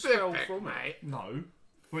Spell from mate. No.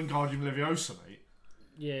 Wingardium Leviosa, mate.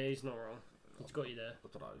 Yeah, he's not wrong. He's got you there. I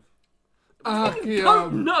don't know. Oh,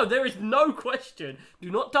 no, there is no question. Do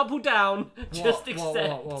not double down. Just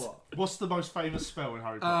accept. What? What's the most famous spell in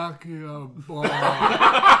Harry Potter?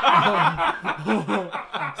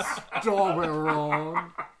 Stop it,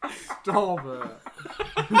 Ron. Stop it.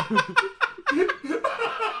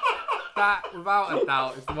 That, without a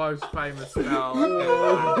doubt, is the most famous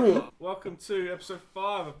spell. Welcome to episode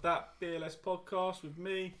 5 of That BLS podcast with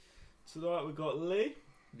me. Tonight we've got Lee,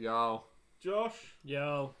 Yo. Josh,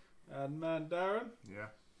 Yo. and man Darren. Yeah.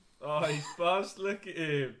 Oh, he's buzzed. Look at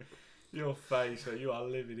him. Your face, you are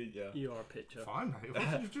living it, yeah. You are a picture. Fine, mate.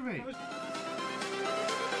 What do you mean?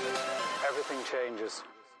 Everything changes.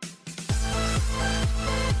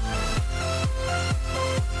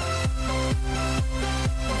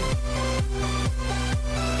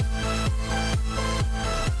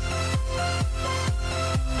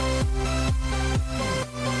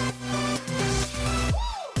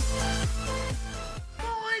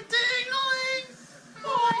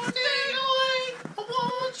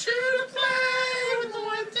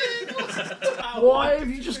 Why have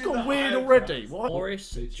you just got weird already? Why?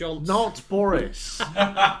 Boris Johnson. Not Boris.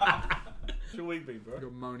 What's your week been, bro?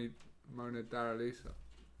 Your Mona Daralisa.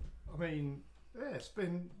 I mean, yeah, it's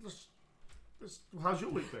been. How's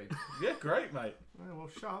your week been? Yeah, great, mate. Yeah, well,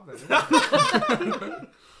 shut up then.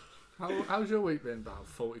 How's your week been? About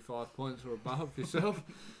 45 points or above yourself?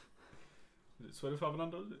 Is it 25 and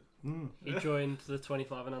under, is it? He joined the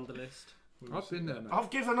 25 and under list. I've been there, mate. I've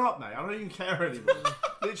given up, mate. I don't even care anymore.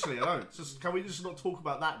 Literally, I don't. Just can we just not talk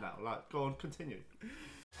about that now? Like, go on, continue.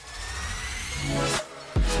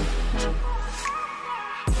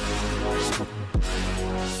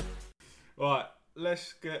 Right,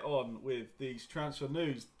 let's get on with these transfer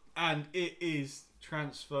news. And it is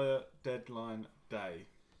transfer deadline day.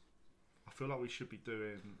 I feel like we should be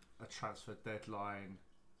doing a transfer deadline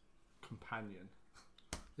companion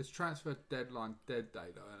It's transfer deadline dead day,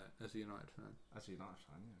 though, isn't it? As a United fan. as a United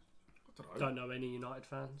fan. Yeah. I don't know. Don't know any United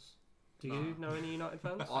fans. Do you know any United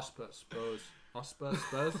fans? I Spurs. I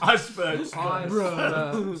Spurs. I Spurs. I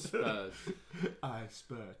Spurs. Spurs. I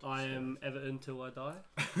Spurs. I am Everton till I die.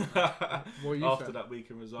 What are you After fan? that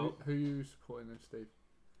weekend result, Who are you supporting then, Steve?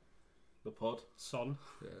 the pod Son.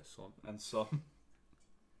 Yeah, Son. and Son.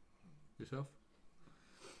 Yourself?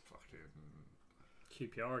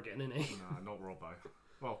 Fucking. QPR again, isn't he? Nah, not Robbo.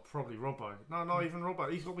 Well, probably Robbo. No, not even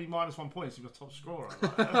Robbo. He's got to be minus 1 point. He's my top scorer.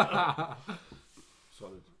 Like,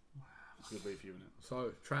 Solid. It's a good week for you, isn't it?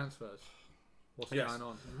 So, transfers. What's Yes. going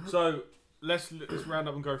on? So let's round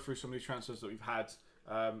up and go through some of these transfers that we've had.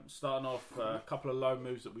 Starting off, a couple of loan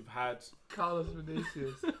moves that we've had. Carlos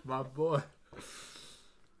Vinicius, my boy.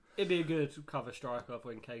 It'd be a good cover striker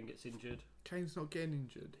when Kane gets injured. Kane's not getting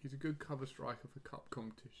injured. He's a good cover striker for cup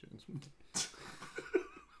competitions.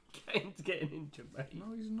 Kane's getting injured, mate. No,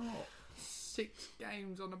 he's not. 6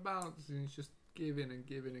 games on the bounce and he's just giving and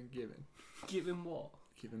giving and giving. Give him what?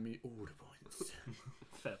 Giving me all the points.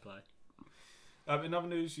 Fair play. In other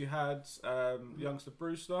news, you had youngster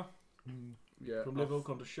Brewster Yeah, from Liverpool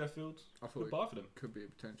gone to Sheffield. I thought Good buy for them. it could be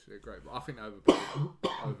potentially a great, but I think they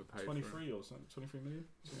overpaid 23 for him. or something, 23 million.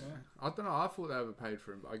 Yeah. I don't know. I thought they overpaid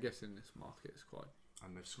for him, but I guess in this market it's quite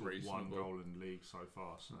and they've scored one Reasonable. goal in the league so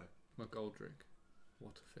far. So my goal drink.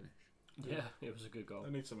 What a finish! Yeah, it was a good goal. They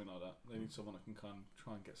need something like that. They need someone that can kind of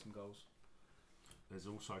try and get some goals. there's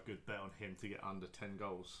also a good bet on him to get under 10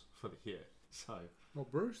 goals for the year. So Well,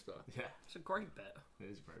 Brewster. yeah, It's a great bet. it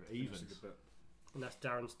is very even. That's a good bet. And that's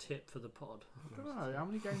Darren's tip for the pod. I don't know how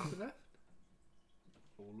many games are left.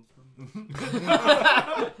 All of them.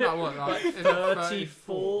 No, what, like, is it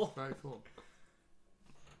 34? 34.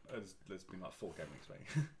 There's been like 4 game weeks,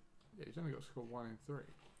 mate. Yeah, he's only got to score 1 in 3.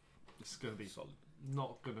 It's going to be Solid.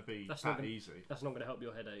 not going to be That's not that gonna- easy. That's not going to help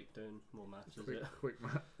your headache doing more maths, is it? Quick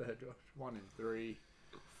math there, Josh. 1 in 3.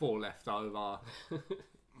 4 left over.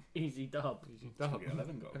 Easy dub. Easy Should dub. get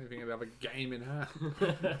 11 goals. Anything he'll have a game in hand.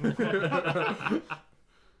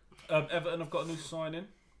 Everton have got a new signing.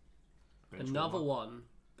 Bench Another warmer. one.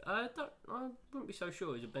 I wouldn't be so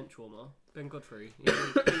sure he's a bench warmer. Ben Godfrey.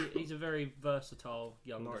 He's a very versatile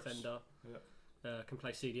young Norwich. defender. Yeah. Can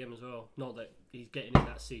play CDM as well. Not that he's getting in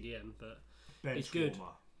that CDM, but Bench He's good.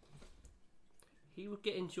 warmer. he would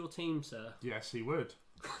get into your team, sir. Yes, he would.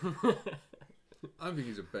 I don't think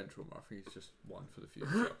he's a bench warmer. I think he's just one for the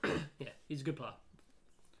future. Yeah, he's a good player.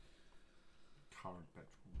 Current bench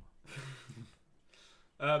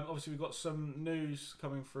warmer. Obviously, we've got some news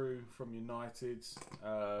coming through from United.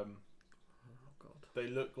 Oh God. They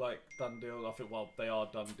look like done deals. I think, well, they are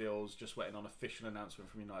done deals. Just waiting on official announcement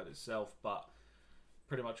from United itself. But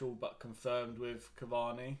pretty much all but confirmed with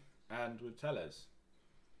Cavani and with Telles.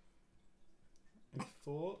 Any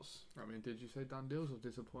thoughts? I mean, did you say done deals or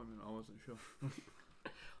disappointment? I wasn't sure.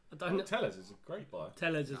 I don't know. Telles is a great buy.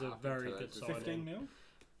 Tellez is Nah, I a think very Tellez good is signing. 15 mil?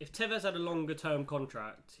 If Tevez had a longer term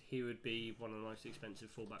contract, he would be one of the most expensive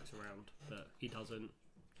fullbacks around. But he doesn't.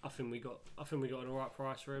 I think we got an alright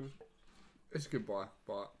price for him. It's a good buy,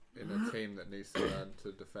 but in a team that needs to learn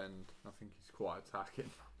to defend, I think he's quite attacking.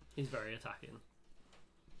 He's very attacking.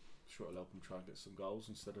 Sure, it'll help him try and get some goals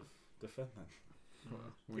instead of defending.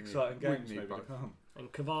 We Exciting need- we games need maybe to both. come.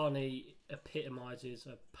 And Cavani epitomises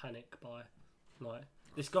a panic buy. Like,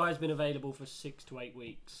 this guy's been available for 6 to 8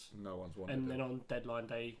 weeks, No one's wanted and him. then on deadline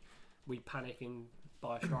day, we panic and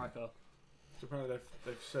buy a striker. So apparently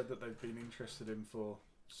they've said that they've been interested in for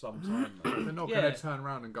some time now. They're not Yeah. going to turn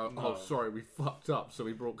around and go, No. "Oh, sorry, we fucked up, so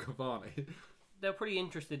we brought Cavani." They were pretty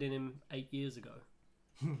interested in him 8 years ago.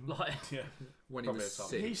 Like, Yeah. When Probably he was a time.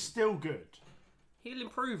 6. He's still good. he'll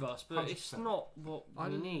improve us, but it's 100%. not what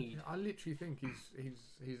we need. I literally think he's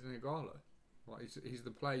an Igalo. Like he's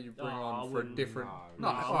the player you bring Oh, I on for a wouldn't- different. No, No,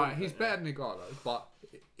 I alright, wouldn't he's put better than Igalo, but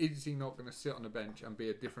is he not going to sit on the bench and be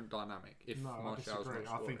a different dynamic if No, I Martial's not disagree. I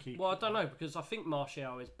scoring? think he. Well, I don't know, because I think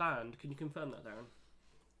Martial is banned. Can you confirm that, Darren?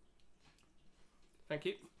 Thank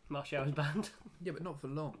you. Martial is banned. Yeah, but not for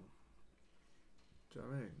long. Do you know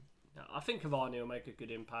what I mean? No, I think Cavani will make a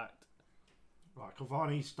good impact. Right,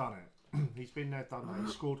 Cavani's done it. He's been there, done that.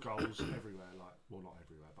 He's scored goals everywhere. Like, well, not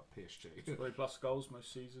everywhere, but PSG. 20 plus goals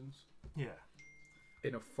most seasons. Yeah,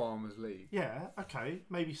 In a farmers league. yeah, okay,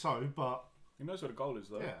 maybe so, but He knows what a goal is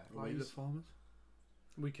though. yeah, Are like we the he's- farmers?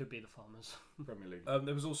 We could be the farmers. Premier League.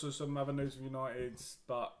 There was also some other news of United,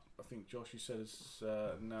 but I think Josh, you said, has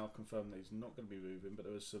now confirmed that he's not going to be moving. But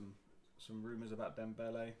there was some rumours about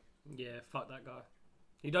Dembele. Yeah, fuck that guy.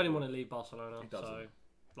 He don't even want to leave Barcelona. He doesn't. So,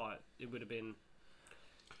 like, it would have been.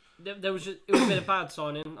 There was it would have been a bad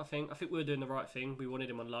signing. I think we were doing the right thing. We wanted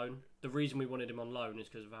him on loan. The reason we wanted him on loan is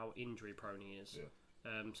because of how injury prone he is.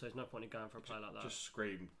 Yeah. So there's no point in going for a player like that. Just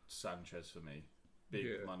screamed Sanchez for me. Big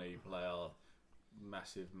Yeah. money player,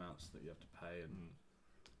 massive amounts that you have to pay, and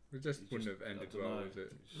It just you wouldn't just- have ended I don't well, know, is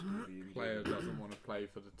it? it's just gonna be injured. Player doesn't want to play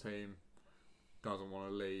for the team, doesn't want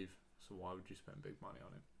to leave, so why would you spend big money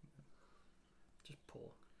on him? Just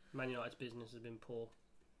poor. Man United's business has been poor.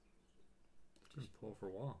 Just poor for a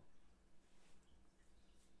while.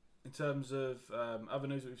 In terms of other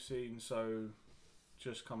news that we've seen, so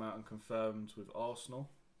just come out and confirmed with Arsenal.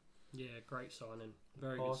 Yeah, great signing.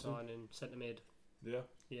 Very good Awesome. signing. Centre mid. Yeah,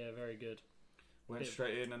 Yeah, very good. went Bit-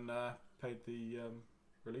 straight in and paid the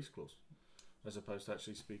release clause, as opposed to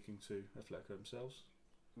actually speaking to Atletico themselves.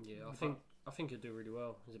 Yeah, I think he'll do really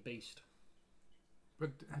well. He's a beast.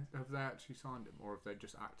 But have they actually signed him, or have they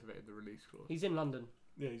just activated the release clause? He's in London,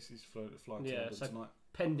 Yeah, he's flying to Yeah, London so- tonight.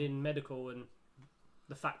 pending medical and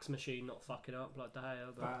the fax machine not fucking up like De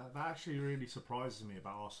Gea. But that actually really surprises me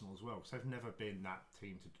about Arsenal as well, because they've never been that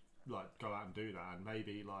team to like go out and do that, and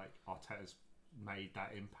maybe like Arteta's made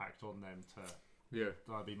that impact on them to Yeah,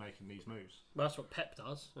 be making these moves. well, that's what Pep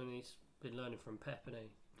does, and he's been learning from Pep, isn't he?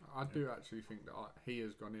 I do actually think that he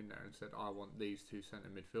has gone in there and said, "I want these two centre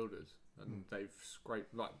midfielders," and they've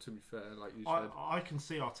scraped. Like, to be fair, like you said, I can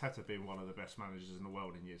see Arteta being one of the best managers in the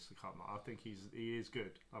world in years to come. I think he is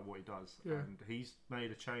good at what he does, Yeah. and he's made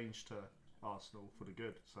a change to Arsenal for the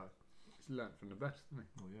good. So, he's learnt from the best, hasn't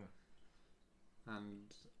well, yeah. he?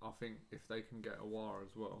 And I think if they can get Awar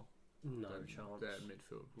as well, No then chance. their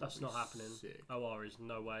midfield. will That's be not happening. Sick. OR is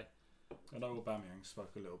no way. I know Aubameyang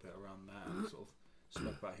spoke a little bit around that and sort of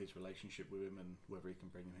spoke about his relationship with him and whether he can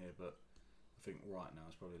bring him here, but I think right now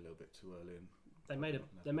it's probably a little bit too early. And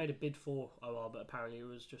They made a bid for OR, but apparently it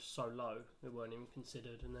was just so low it weren't even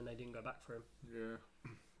considered, and then they didn't go back for him.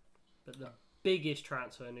 Yeah. But the biggest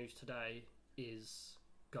transfer news today is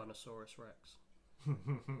Gunnosaurus Rex.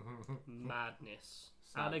 Madness.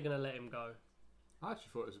 How are they going to let him go? I actually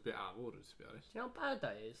thought it was a bit out of order, to be honest. Do you know how bad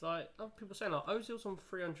that is? Like, other people saying, like, Ozil's on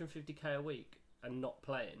 350k a week and not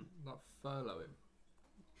playing. Like furlough him.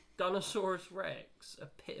 Gunnosaurus Rex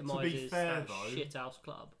epitomises fair, that though- shithouse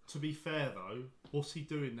club. To be fair though, what's he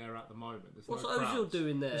doing there at the moment? There's What's no Ozil crowds.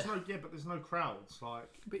 doing there? But there's no crowds.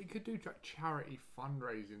 Like But you could do like charity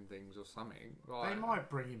fundraising things or something. Like, they might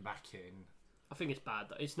bring him back in. I think it's bad,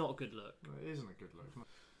 though. It's not a good look. It isn't a good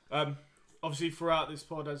look. obviously throughout this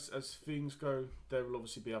pod, as things go, there will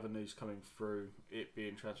obviously be other news coming through, it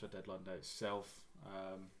being transfer deadline day itself.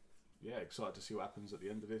 Yeah, excited to see what happens at the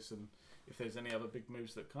end of this and if there's any other big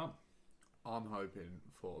moves that come. I'm hoping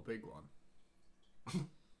for a big one.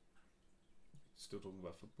 Still talking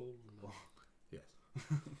about football? Yes.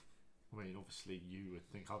 I mean, obviously you would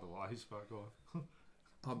think otherwise, but go on.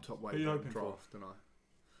 I'm top Who weight you in hoping for? draft, don't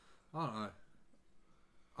I don't know.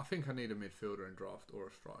 I think I need a midfielder in draft or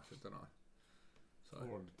a striker, don't I? So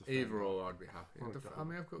Or a defender. either or, I'd be happy. Or a I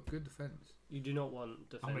mean, I've got good defence. You do not want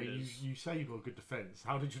I defenders. mean, you say you've got a good defence.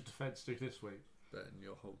 How did your defence do this week? Better than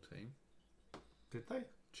your whole team. Did they?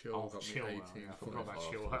 Chilwell got Chilwell, me 18 yeah, I for forgot my about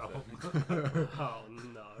half, Chilwell. Oh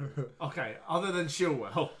no! Okay, other than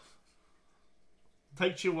Chilwell,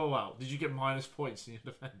 take Chilwell out. Did you get minus points in your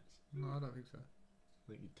defence? No, I don't think so.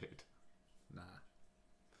 I think you did. Nah.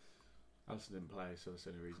 Alisson didn't play, so that's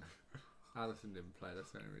the only reason. Alisson didn't play,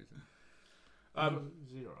 that's the only reason.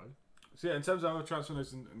 0. So yeah, in terms of our transfer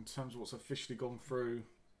news, in terms of what's officially gone through,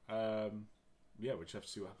 yeah, we'll just have to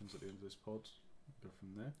see what happens at the end of this pod. Go from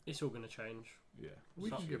there. It's all going to change. Yeah, We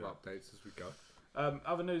can So- give updates as we go.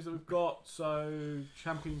 Other news that we've got, so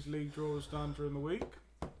Champions League draw was done during the week.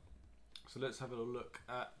 So let's have a look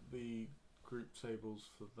at the group tables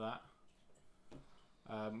for that.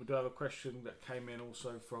 We do have a question that came in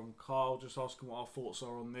also from Carl, just asking what our thoughts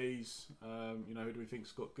are on these. You know, who do we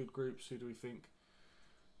think's got good groups? Who do we think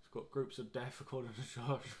has got groups of death, according to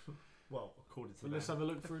Josh? Well, according to But let's them. have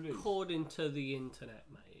a look through these. According to the internet,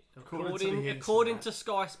 mate. According to the According internet. to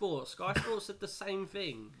Sky Sports. Sky Sports said the same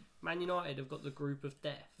thing. Man United have got the group of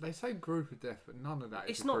death. They say group of death, but none of that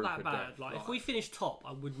is It's a not group that of bad. death. Like, if we finish top,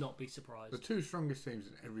 I would not be surprised. The two strongest teams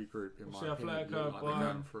in every group, in We'll my see opinion, Atletico, look like they're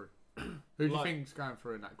Bayern. going through. Who do you Like- think's going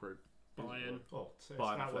through in that group? Bayern. Oh, so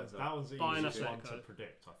Bayern that, Atletico. that one's the Bayern easiest one Atletico. to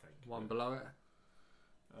predict, I think. One below it?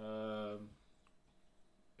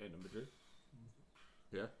 Inter Madrid.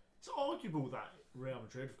 Yeah. It's arguable that Real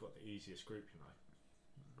Madrid have got the easiest group, you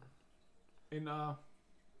know.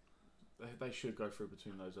 They should go through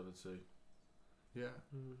between those other two. Yeah.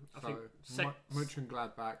 I So, think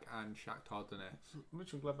Mönchengladbach and Shakhtar Donetsk.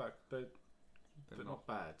 Mönchengladbach, they're They're not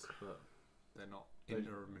bad, but They're not they,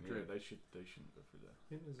 Inter of Madrid. Yeah, they shouldn't go through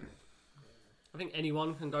there. I think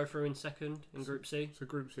anyone can go through in second in Group C. So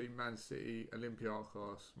Group C, Man City,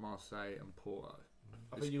 Olympiacos, Marseille, and Porto.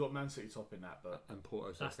 I think you got Man City top in that, but And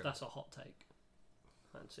Porto second. That's a hot take.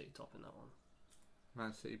 Man City top in that one.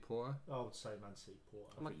 Man City, Porto. I would say Man City, Porto.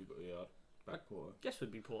 I think you got back Porto. Guess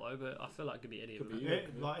would be Porto, but I feel like it could be any of Could them. be.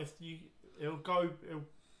 It, like if you,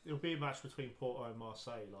 it'll be a match between Porto and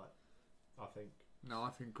Marseille. Like, I think. No, I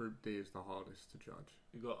think Group D is the hardest to judge.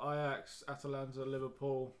 You got Ajax, Atalanta,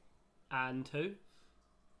 Liverpool. And who? I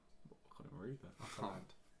can't even read that.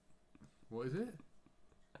 Can't. What is it?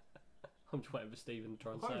 I'm just waiting for Stephen to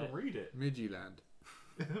try I and can't say even it. read it. Midgieland.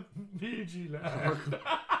 Midgieland.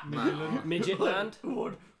 Man, Midget Land? I'm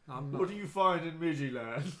What not. do you find in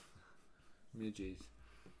Midgieland? Midgies.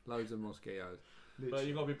 Loads of mosquitoes. But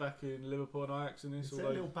you got to be back in Liverpool and Ajax in this. Is there a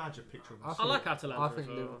Although little badger picture of I us? I like Atalanta. I think as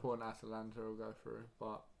well. Liverpool and Atalanta will go through,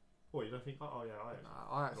 but Oh, you don't think? Oh, yeah,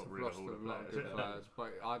 Ajax Got have rid of lost all a the lot of players, good yeah. players,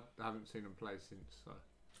 but I haven't seen them play since. So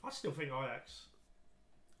I still think Ajax.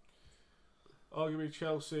 arguably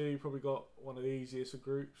Chelsea probably got one of the easiest of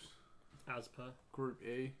groups. As per. Group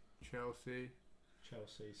E, Chelsea,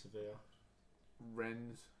 Chelsea, Sevilla,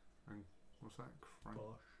 Rennes, and what's that?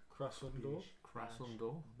 Bosch, Krasnodar.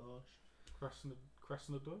 Krasnodar. Bosch.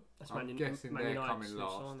 Krasnodar. That's I'm Man, guessing Man they're United's coming new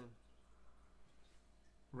last. signing.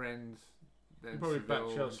 Rennes, then Probably back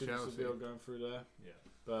Seville, Chelsea and and Chelsea. Seville going through there. Yeah.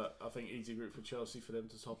 But I think easy group for Chelsea for them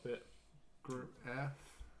to top it. Group F,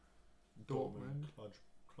 Dortmund.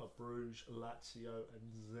 Club Brugge, Lazio, and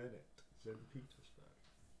Zenit Petersburg.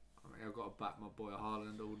 I mean, I've got to back my boy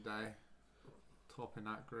Haaland all day. Top in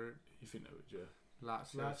that group. You think they would, yeah?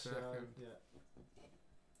 Lazio second. yeah.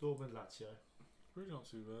 Dortmund, Lazio. Really not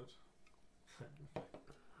too bad.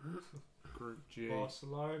 Group G.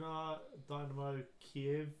 Barcelona, Dynamo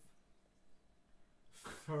Kiev,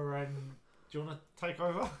 Ferenc. Do you want to take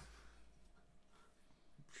over?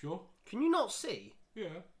 Sure. Can you not see? Yeah.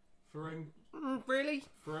 Ferenc Really?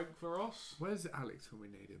 for us. Where's Alex when we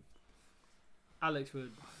need him? Alex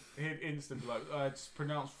would. Instant like it's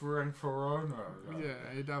pronounced Ferenc Verona. Yeah,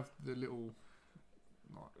 he'd have the little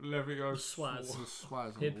Levio Swaz.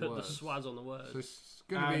 swaz on He'd the put the words. swaz on the word. So it's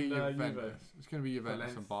going to be And, Juventus. Juve. It's going to be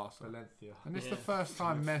Juventus and Barca. Valencia. And it's Yeah. the first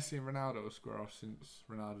time Messi and Ronaldo will score off since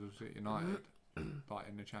Ronaldo was at United, like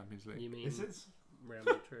in the Champions League. You mean Is it? Real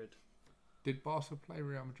Madrid? Did Barca play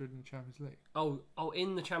Real Madrid in the Champions League? Oh,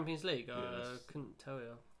 in the Champions League? Yes. Couldn't tell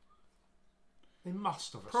you. They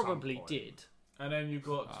must have. At Probably some point. did. And then you've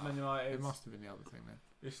got Man United, It must have been the other thing then.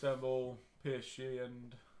 Istanbul, PSG,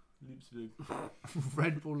 and Leipzig.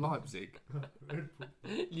 Red Bull Leipzig.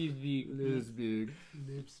 Leipzig.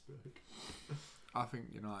 Leipzig. I think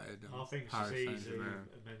United and I think it's Paris just easy, Saint-Germain.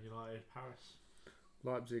 and then United, Paris.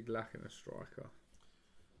 Leipzig lacking a striker.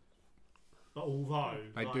 But although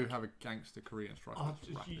They do have a gangster Korean striker.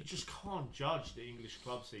 you just can't judge the English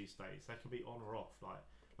clubs these days. They can be on or off. Like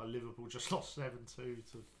Liverpool just lost 7-2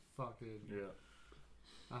 to fucking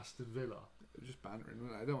Aston Villa. They're just bantering,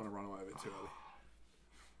 aren't they? They don't want to run away with it too early.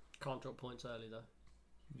 Can't drop points early though.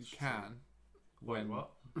 You can when What?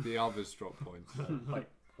 the others drop points. Wait,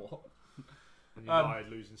 what? And United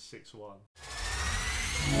losing 6-1.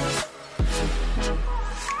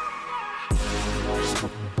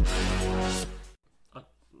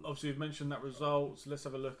 Obviously, you've mentioned that result. So let's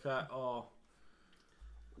have a look at our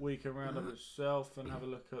weekend roundup itself and have a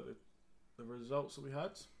look at the results that we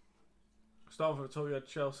had. Starting from the top, you had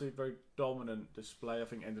Chelsea, very dominant display. I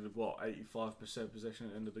think ended with 85% possession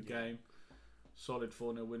at the end of the game. Solid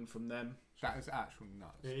 4-0 win from them. That is actual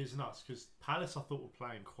nuts. It is nuts because Palace, I thought, were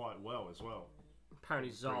playing quite well as well.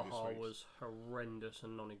 Apparently Zaha weeks. was horrendous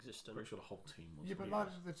and non-existent. Pretty sure the whole team was. Yeah, but like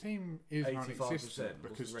the team is 85% non-existent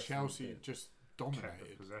was because the rest of Chelsea them. just Kept the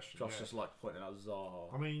dominated. possession. Josh yeah. just like pointing out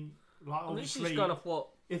Zaha. I mean, like Well, this is obviously, going off what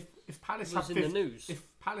if Palace was have in the news. if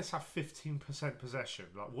Palace have 15% possession,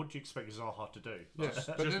 like what do you expect Zaha to do? Yeah, Like,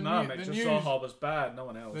 but Just the no, new- mate. the Just news- Zaha was bad. No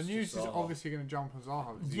one else. The news just is Zaha. obviously going to jump on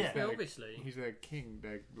Zaha because Yeah. But obviously. he's their king.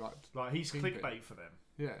 They're like he's Kingpin. clickbait for them.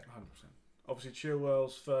 yeah, 100%. Obviously,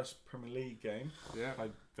 Chilwell's first Premier League game yeah.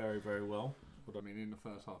 played very, very well. But I mean, in the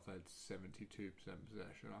first half they had 72%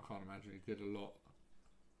 possession. I can't imagine he did a lot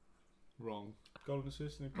wrong. Goal and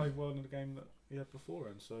assist, and he played well in the game that he had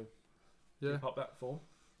beforehand. So Yeah, keep up that form.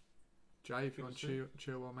 Jay, if you want Good to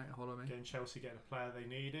chill well, mate, holler me. Getting Chelsea getting a player they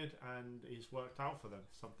needed, and he's worked out for them.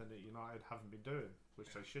 Something that United haven't been doing,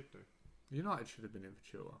 which they should do. United should have been in for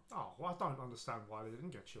Chilwell. Oh, well, I don't understand why they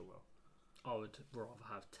didn't get Chilwell. I would rather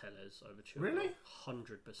have Tellez over Chilwell. Really?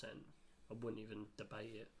 100%. I wouldn't even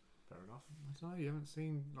debate it. Fair enough. I don't know, you haven't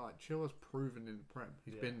seen like Chilwell's proven in the Prem.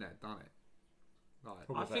 He's Yeah. been there, done it. Like,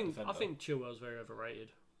 Probably I that think defender. Chilwell's very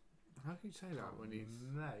overrated. how can you say that when he's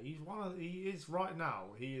No, he is right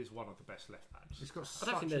now. He is one of the best left backs. he's got I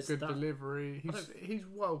don't such think a there's good that- delivery? I He's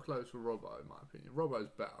well close with Robbo in my opinion. Robbo's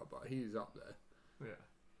better, but he's up there. Yeah.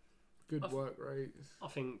 Good I've- work rates. I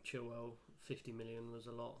think Chilwell 50 million was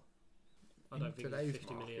a lot. I In don't think today's he's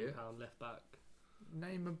 50 million market. pound left back.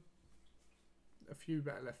 Name a few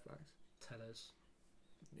better left backs. Tellez.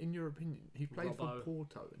 In your opinion, he played for Robbo.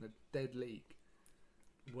 Porto in a dead league.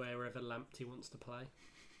 Wherever Lamptey wants to play.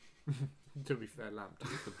 To be fair,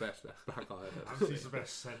 Lamptey is the best left back I ever He's seen. the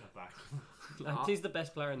best centre back. Lamptey's the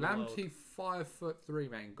best player in the world. Lamptey 5'3"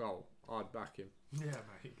 man goal. I'd back him. Yeah,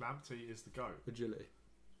 mate. Lamptey is the goat. Agility.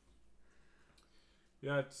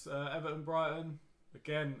 Yeah, it's Everton Brighton.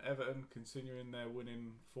 Again, Everton continuing their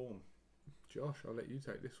winning form. Josh, I'll let you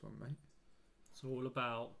take this one, mate. It's all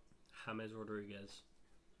about James Rodriguez.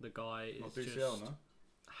 The guy Not is DCL, just... no?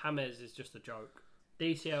 James is just a joke.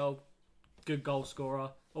 DCL, good goal scorer.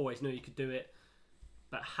 Always knew he could do it.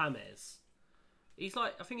 But James, he's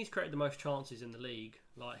like... I think he's created the most chances in the league.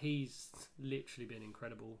 Like, he's literally been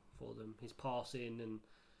incredible for them. His passing and...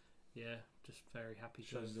 Yeah, just very happy to...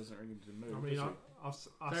 Shows he doesn't really need to move. I mean, does he?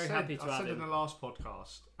 I Very said, happy to I have said in him. the last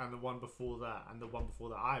podcast and the one before that and the one before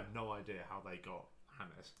that, I have no idea how they got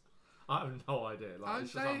James. I have no idea. Like,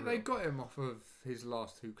 it's just They unreal. got him off of his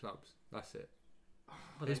last two clubs. That's it.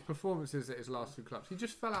 But His they- performances at his last two clubs. He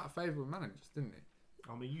just fell out of favour with managers, didn't he?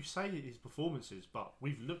 I mean, you say his performances, but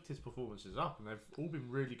we've looked his performances up and they've all been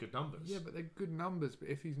really good numbers. Yeah, but they're good numbers. But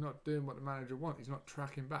if he's not doing what the manager wants, he's not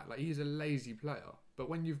tracking back. Like, he's a lazy player. But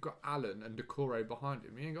when you've got Allen and Decore behind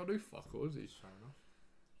him, he ain't got to do fuck all, is he? Fair enough.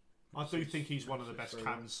 I do think he's one of the best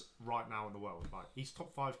cams right now in the world. Like, he's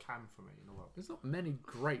top 5 cam for me in the world. There's not many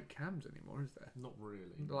great cams anymore, is there? Not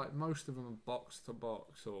really. Like, most of them are box to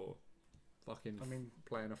box or fucking I mean,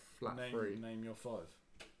 playing a flat three. Name your 5.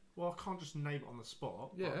 Well, I can't just name it on the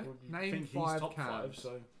spot. Yeah, Well, you name think 5 he's top cams. 5,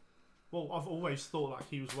 so Well, I've always thought like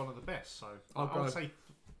he was one of the best. So I'll I would go. say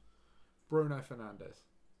Bruno Fernandes,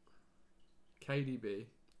 KDB,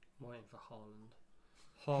 Waiting for Haaland.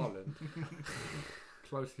 Haaland,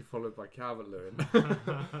 closely followed by Calvert-Lewin.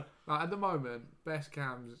 Like, at the moment, best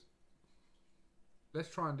cams. Let's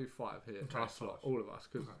try and do 5 here. Okay, Us lot, 5. all of us,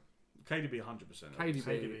 because KDB 100%. KDB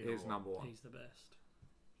KDB is number 1. He's the best.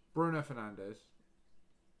 Bruno Fernandes.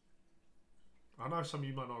 I know some of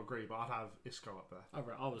you might not agree, but I'd have Isco up there. I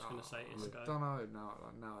was going to say I Isco. don't know now,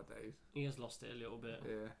 like nowadays. He has lost it a little bit.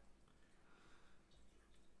 Yeah.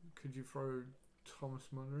 Could you throw Thomas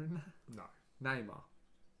Muller in there? No, Neymar.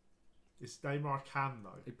 it's Neymar cam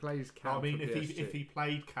though. He plays Cam. I mean, for if PSG. he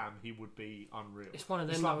played cam, he would be unreal. It's one of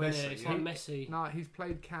It's them, like though, isn't Messi, it? It's yeah. like Messi. No, he's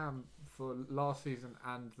played Cam for last season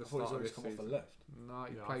and the I thought start he's of always this come off season. the left. No,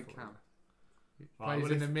 he Yeah, I played thought Cam. that. He Right, plays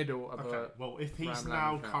well, in if- the middle of Okay, a. well, if he's Ram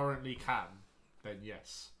now Lam Cam. currently cam, then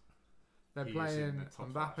yes. They're He is in playing the top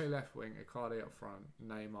Mbappe five. left wing, Icardi up front,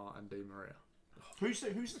 Neymar and Di Maria. Who's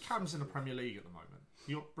the cams in the Premier League at the moment?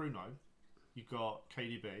 You got Bruno, you got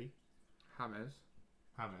KDB, James.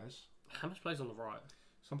 James. James plays on the right.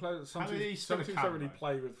 Some players, some How many teams, still some a teams cam, don't really though?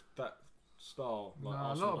 play with that style. No, Like a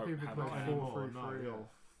Arsenal lot of don't people have play it that anymore. 4-3-3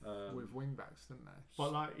 yeah. with wing backs, didn't they?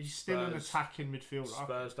 But like he's still an Spurs- attacking midfielder.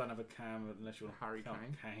 Spurs don't have a cam unless you want Harry count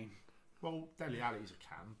Kane. Kane. Well, Dele Alli's a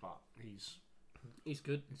cam, but he's He's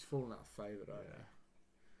good. He's fallen out of favour, though.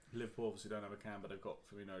 yeah. Liverpool obviously don't have a cam, but they've got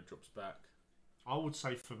Firmino drops back. I would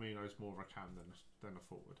say Firmino's more of a cam than a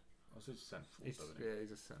forward. I was just centre forward, He's, though, isn't he? yeah,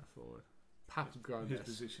 he's a centre forward. Papu His Gomez.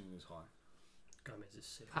 position is high. Gomez is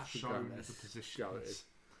sick. Papu Shown Gomez. the position. Goated. is.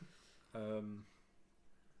 I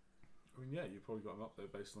mean, yeah, you probably got him up there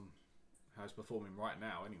based on how he's performing right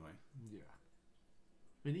now, anyway. Yeah.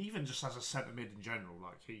 I mean, even just as a centre mid in general,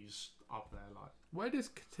 like he's up there, like Where does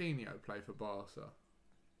Coutinho play for Barca?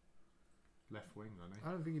 left wing, doesn't he?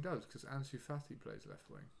 I don't think he does because Ansu Fati plays left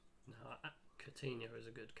wing. No, Coutinho is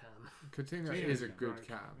a good cam. Coutinho He is a a good great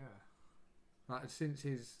cam. Yeah. Like since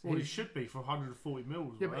his, Well, he his should be for 140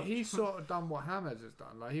 mils. yeah, right? but he's sort of done what James has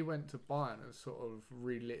done. Like he went to Bayern and sort of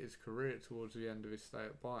relit his career towards the end of his stay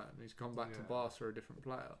at Bayern. He's gone back to Yeah. Barca a different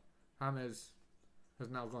player. James has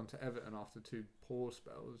now gone to Everton after 2 poor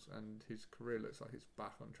spells, and his career looks like it's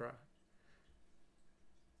back on track.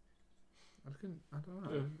 I don't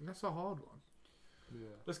know. Yeah. That's a hard one. yeah.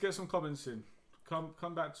 Let's get some comments in.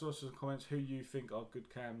 Come back to us with some comments who you think are good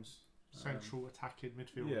cams. Central attacking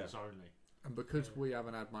midfielders only. And because we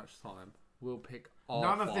haven't had much time, we'll pick our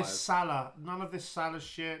None of 5. this Salah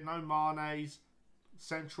shit. No Mane's.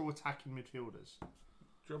 Central attacking midfielders.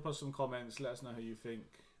 Drop us some comments. Let us know who you think.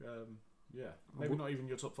 Yeah, maybe not even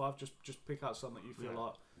your top 5. Just pick out some that you feel Yeah.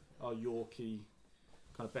 like are your key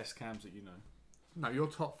kind of best cams that you know. No, your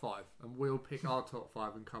top 5, and we'll pick our top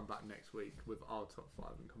 5 and come back next week with our top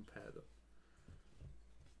 5 and compare them.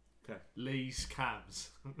 Lee's cams.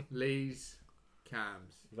 Lee's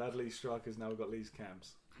cams. We've had Lee's strikers, now we've got Lee's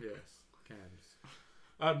cams. Yes, cams.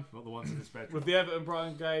 Not the ones in his bedroom. With the Everton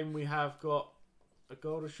Brighton game, we have got a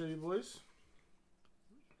goal to show you boys.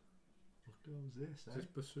 What goal was this? Is this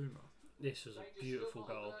Basuma? This was a beautiful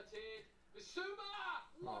goal.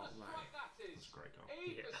 Oh, man. That's a great goal.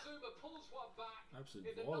 Yeah.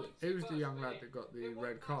 Absolute volley. It was the young lad that got the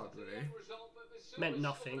red card, really. Meant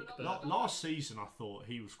nothing, but Last season, I thought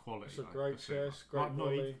he was quality. It's a like, great Basuma. chase, great Like, no,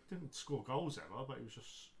 he volley. didn't score goals ever, but he was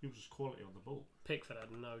just quality on the ball. Pickford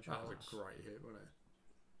had no chance. That was a great hit, wasn't it?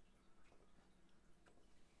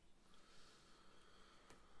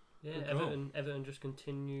 Yeah, Good goal. Everton just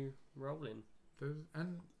continue rolling.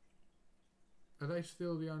 And are they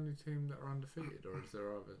still the only team that are undefeated, or is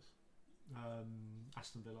there others?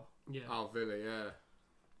 Aston Villa. Yeah. Oh, Villa, yeah.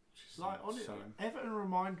 Like honestly, Everton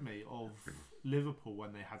remind me of Liverpool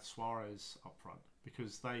when they had Suarez up front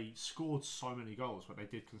because they scored so many goals, but they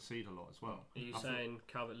did concede a lot as well. Are you saying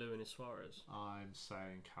Calvert-Lewin is Suarez? I'm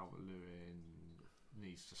saying Calvert-Lewin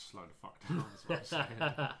needs to slow the fuck down. Is what I'm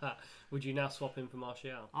saying. Would you now swap him for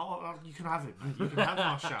Martial? Oh, you can have him, mate. You can have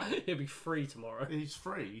Martial. He'll be free tomorrow. He's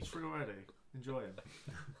free. He's free already. Enjoy him.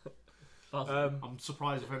 I'm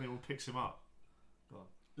surprised if anyone picks him up.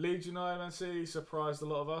 Leeds United, Man City surprised a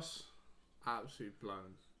lot of us. Absolutely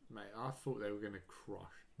blown. Mate, I thought they were going to crush.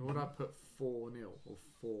 What would I put 4-0 or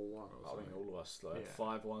 4-1 or I something? think all of us like Yeah.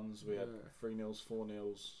 5-1s. We had Yeah. 3-0s,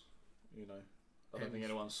 4-0s. You know, I don't think Hens.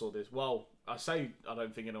 anyone saw this. Well, I say I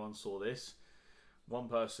don't think anyone saw this. One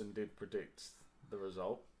person did predict the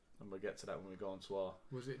result, and we'll get to that when we go on to our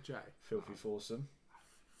Was it Jay? filthy foursome.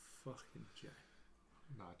 Fucking Jay.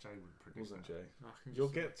 No, Jay wouldn't predict Wasn't that. Jay? I can You'll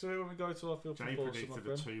just- get to it when we go to our filthy Jay foursome. my predicted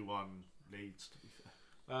a friend. 2-1 Leeds. To be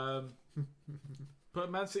fair. But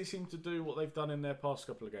Man City seem to do what they've done in their past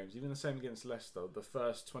couple of games. Even the same against Leicester. The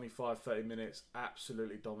first 25-30 minutes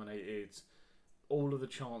absolutely dominated all of the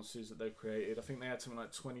chances that they've created. I think they had something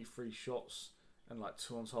like 23 shots and like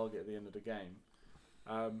 2 on target at the end of the game.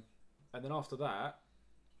 And then after that,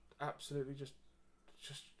 absolutely just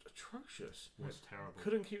atrocious. It was terrible.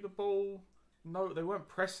 Couldn't keep the ball. No, they weren't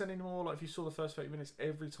pressing anymore. Like if you saw the first 30 minutes,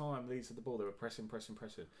 every time Leeds had the ball, they were pressing.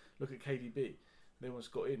 Look at KDB. They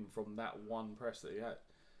almost got in from that one press that he had.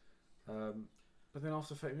 But then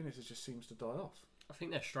after 30 minutes, it just seems to die off. I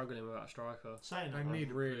think they're struggling without a striker. Saying They that, need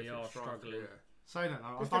though, really a are striker, struggling. yeah. saying that,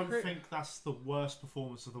 though, If I they don't create- think that's the worst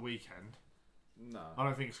performance of the weekend. No. I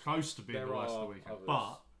don't think it's close to being There the worst of are the weekend. others.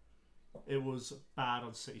 But it was bad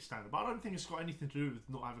on City standard. But I don't think it's got anything to do with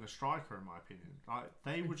not having a striker, in my opinion. Like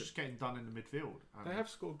they were just getting done in the midfield. They have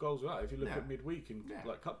scored goals with that. If you look Yeah. at midweek in Yeah.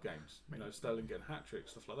 like cup games, you know, Sterling getting hat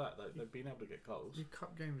tricks, stuff like that. They've been able to get goals. Your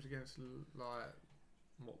cup games against like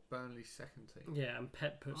Burnley's second team. Yeah, and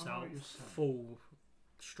Pep puts I know out what you're saying. full,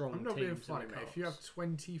 strong I'm not being teams in funny, the mate. If you have cups.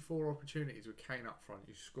 24 opportunities with Kane up front,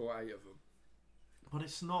 you score 8 of them. But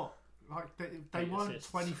it's not like they Eight weren't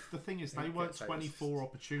assists. 20. The thing is, they He weren't gets eight 24 assists.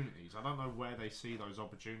 opportunities. I don't know where they see those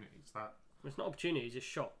opportunities. That It's not opportunities, it's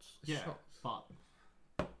shots. yeah, Shots. but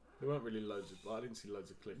There weren't really loads of. I didn't see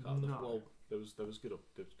loads of click out. No. Well, there was good. There was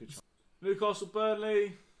good. Chance. Newcastle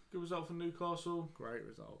Burnley. Good result for Newcastle. Great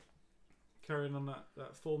result. Carrying on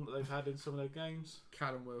that form that they've had in some of their games.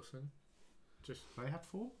 Callum Wilson. Just they had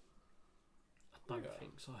 4. I don't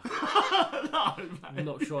think so. No, I'm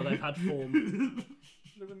not sure they've had form.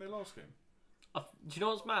 They win their last game. Do you know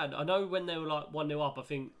what's mad? I know when they were like 1-0 up, I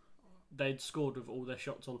think they'd scored with all their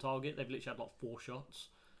shots on target. They've literally had like 4 shots.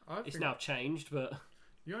 It's now changed, but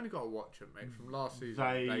You only got to watch them, mate. From last season,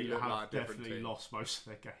 they look have like a different definitely team. lost most of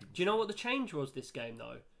their games. do you know what the change was this game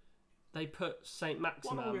though? They put Saint 1-0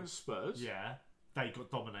 Maximin. against Spurs. Yeah, they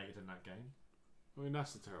got dominated in that game. I mean,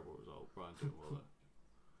 that's a terrible result. Brian didn't well there.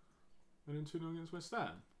 And then 2-0 against West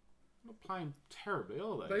Ham. Not playing terribly,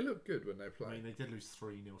 are they? They look good when they play. I mean, they did lose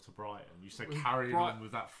 3-0 to Brighton. You said Well, carrying Bright- on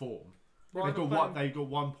with that form. Brighton They are got one. playing- They got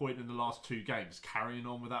 1 point in the last 2 games. Carrying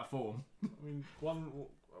on with that form. I mean, one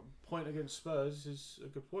point against Spurs is a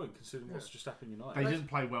good point considering what's just happened United. They didn't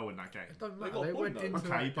play well in that game. It don't They matter. got They one, went though. into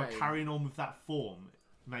Okay, that but game carrying on with that form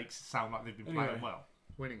makes it sound like they've been Anyway. playing well.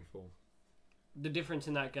 winning form. The difference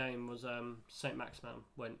in that game was Saint Maximin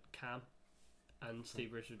went Cam, and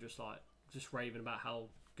Steve Bruce was just raving about how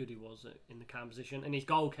good he was in the Cam position, and his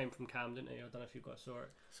goal came from Cam, didn't he? I don't know if you guys saw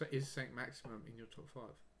it. So is Saint Maximum in your top 5?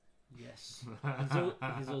 Yes,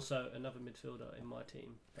 he's also another midfielder in my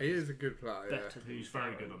team. He is a good player. Yeah. Better than He's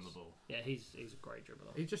very good Barrows. on the ball. Yeah, he's a great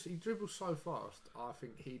dribbler. He dribbles so fast. I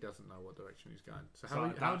think he doesn't know what direction he's going. So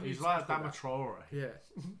So how do you he's like tackle that? Damatraore. Yeah.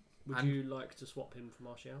 Would And- you like to swap him for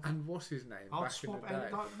Martial? And what's his name? I'll Back swap in the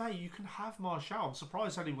day. like, mate, you can have Martial. I'm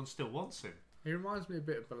surprised anyone still wants him. He reminds me a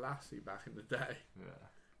bit of Balassi back in the day. Yeah.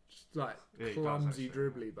 Just like Yeah, he does, clumsy, actually.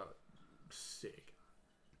 dribbly, but sick.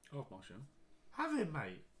 Oh, Martial. Have him,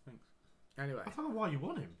 mate. Anyway, I don't know why you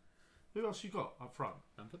want him. Who else you got up front?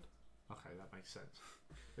 Bamford. Okay, that makes sense.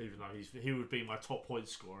 Even though he would be my top point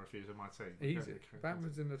scorer if he was in my team. easy. Okay.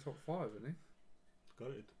 Bamford's in the top 5, isn't he?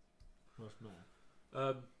 Got it. That's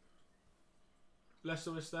mad.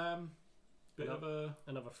 Leicester West Ham. Bit Yep. of a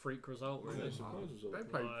Another freak result, yeah, really. surprise result. They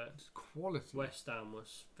played Like, quality. West Ham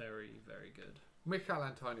was very, very good. Mikel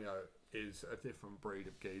Antonio is a different breed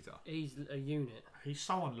of geezer. He's a unit. He's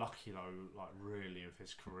so unlucky though, like really, of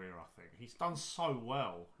his career. I think he's done so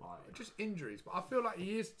well. Like Just injuries, but I feel like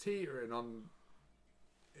he is teetering on.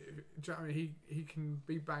 Do you know what I mean? He can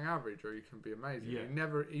be bang average or he can be amazing. Yeah.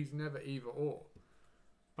 He's never either or.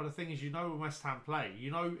 But the thing is, when West Ham play,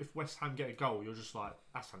 if West Ham get a goal, you're just like,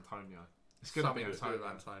 that's Antonio. It's gonna be Something to do with Antonio.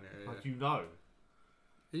 Antonio, yeah. Like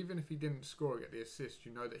Even if he didn't score or get the assist,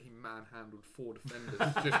 you know that he manhandled 4 defenders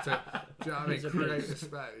just to, do you know what I mean, He's a create beast. a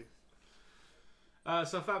space.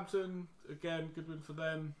 Southampton, again, good win for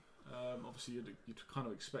them. Obviously, you'd kind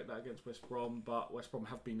of expect that against West Brom, but West Brom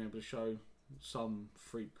have been able to show some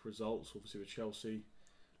freak results. Obviously, with Chelsea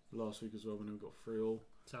last week as well when we got 3-3.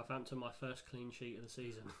 Southampton, my first clean sheet of the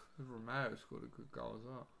season. Romeo scored a good goal as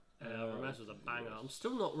well. Ramirez was a banger. I'm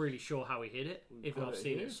still not really sure how he hit it, even though I've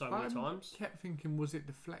seen it so many times. Kept thinking, was it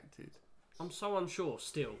deflected? I'm so unsure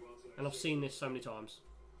still, and I've seen this so many times.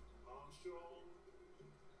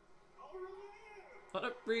 I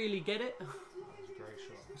don't really get it.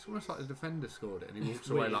 It's almost like the defender scored it and he walks It's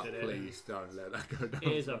away weird, like, isn't it? please don't let that go down.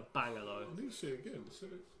 It is a banger though. I need to see it again.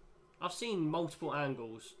 I've seen multiple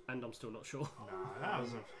angles, and I'm still not sure. Nah, that was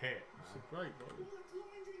a hit. It's a great goal.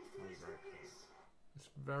 It's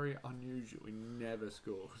very unusual. He never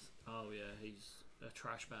scores. Oh yeah, he's a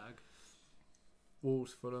trash bag.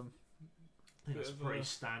 Wolves, Fulham. I think it's a Bit of pretty a-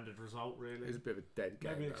 standard result, really. It's a bit of a dead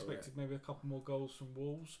game. Maybe though, expected maybe a couple more goals from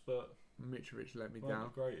Wolves, but yeah. Mitrovic let me weren't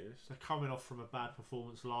down. the greatest. They're coming off from a bad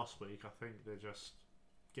performance last week. I think they're just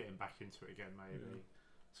getting back into it again, maybe. Yeah.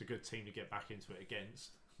 It's a good team to get back into it against.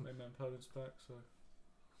 Main man Poland's back, so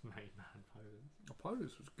Main man, Poland.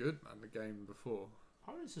 Opponents was good, man, the game before.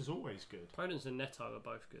 Poland is always good. Podence and Neto are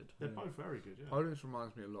both good. They're Yeah. both very good, yeah. Opponents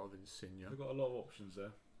reminds me a lot of Insigne. they've got a lot of options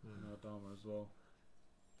there. Yeah. And Adama as well.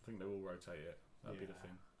 I think they will rotate it. That'd be the Yeah.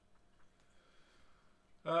 thing.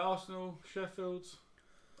 Arsenal, Sheffield.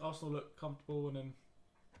 Arsenal looked comfortable, and then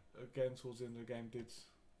again towards the end of the game did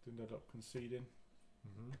end up conceding.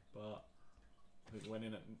 but I think went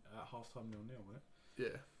in at half time 0-0, wasn't it?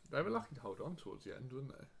 Yeah, they were lucky to hold on towards the end, weren't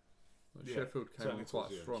they? Like Yeah, Sheffield came certainly on quite towards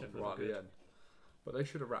the end. strong Sheffield right at were the good. end, but they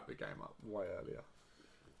should have wrapped the game up way earlier.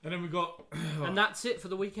 And then we got. And that's it for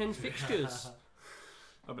the weekend fixtures.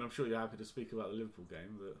 I mean, I'm sure you're happy to speak about the Liverpool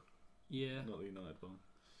game, but Yeah, not the United one.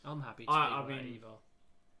 I'm happy to I speak about mean-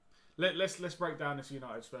 either. Let's break down this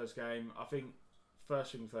United Spurs game. I think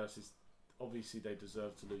first thing first is obviously they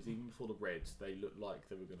deserve to lose. Even before the Reds, they looked like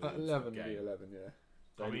they were going to lose 11 the v game. 11, yeah.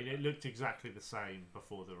 They I mean, it looked exactly the same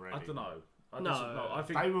before the Reading. I don't know. No, I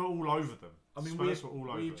think They were all over them. I mean, Spurs were all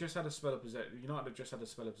over we them. just had a spell of possession. United had just had a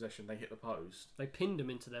spell of possession. They hit the post, They pinned them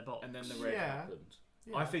into their box. and then the red Yeah. happened.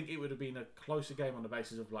 Yeah. I think it would have been a closer game on the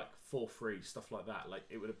basis of like 4-3 stuff like that. Like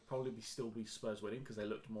it would have probably still be Spurs winning because they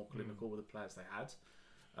looked more clinical with the players they had.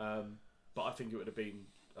 But I think it would have been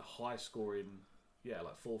a high scoring,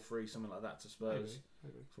 like 4-3 something like that to Spurs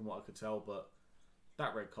Maybe. from what I could tell. But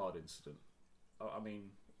that red card incident, I mean,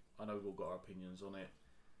 I know we've all got our opinions on it.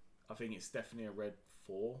 I think it's definitely a red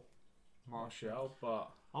for Martial, but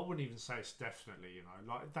I wouldn't even say it's definitely,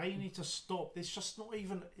 like they need to stop. It's just not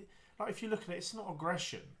even like if you look at it, it's not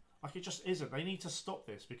aggression. Like it just isn't. They need to stop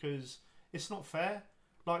this because it's not fair.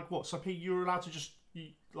 Like what? So Pete, you're allowed to just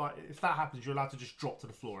like if that happens, you're allowed to just drop to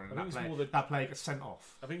the floor and I think that player gets sent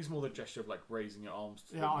off. I think it's more the gesture of like raising your arms.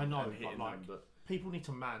 To Yeah, them I know, and hitting but, like, them, but People need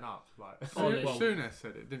to man up. Like Ollie. Souness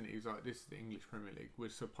said it, didn't he? He was like, this is the English Premier League. We're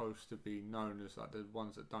supposed to be known as like the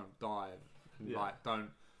ones that don't dive and Yeah. like don't.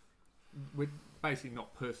 We're basically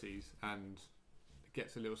not pussies, and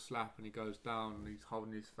gets a little slap and he goes down and he's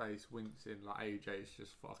holding his face, wincing like AJ's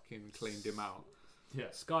just fucking cleaned him out. yeah,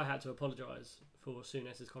 Sky had to apologise for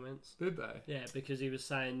Souness's comments. Did they? Yeah, because he was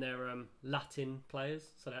saying they're Latin players,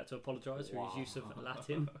 so they had to apologise for his use of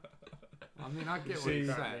Latin. I mean, I get what See, he's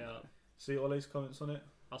Cracked saying. me up. see Ollie's comments on it.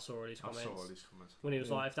 I saw all his I comments. saw all these comments. When he was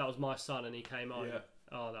Yeah. like, if that was my son and he came on, Yeah.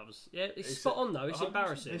 oh, that was... Yeah, it's It's spot on though, it's 100%.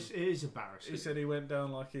 embarrassing. It is embarrassing. He said he went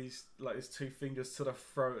down like he's like his 2 fingers to the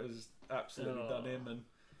throat has absolutely done him, and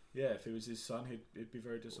yeah, if it was his son, he'd be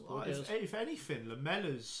very Well, disappointed. if anything,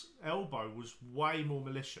 Lamella's elbow was way more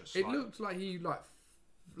malicious. It like, looked like he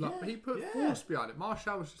Yeah, he put yeah. force behind it.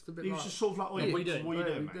 Martial was just a bit he was like, just sort of like, What are we doing? What are you "What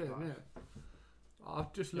doing, we mate?" doing?" Like, Yeah.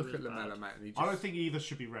 I've just It looked was at Lamella, bad. mate, and he just. I don't think either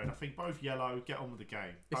should be red. I think both yellow. Get on with the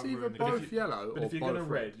game. It's Don't either ruin the both game. yellow But or if you're both gonna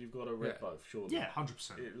red. red, you've got to red Yeah. both, surely. Yeah,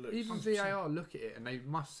 100%. It looks. Even 100%. VAR look at it and they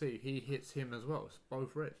must see he hits him as well. It's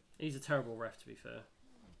both red. He's a terrible ref, to be fair.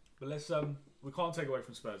 But let's we can't take away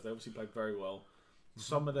from Spurs. They obviously played very well.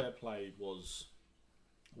 Some of their play was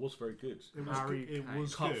very good. It was Harry good. It Kane.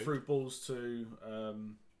 was Cut good. through balls to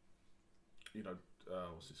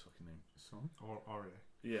what's his fucking name? Son. Or Aurier.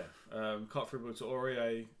 Yeah, cut through ball to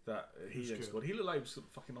Aurier that he was then good. scored. He looked like he was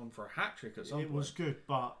fucking on for a hat trick at some It point. was good,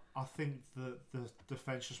 but I think the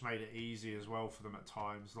defence just made it easy as well for them at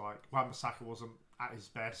times. Like Wan-Bissaka wasn't at his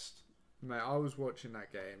best. Mate, I was watching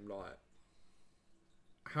that game like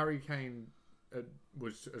Harry Kane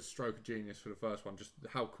was a stroke of genius for the first one. Just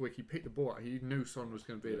how quick he picked the ball up. He knew Son was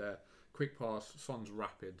going to be there. Quick pass. Son's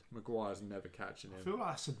rapid. Maguire's never catching I him. feel like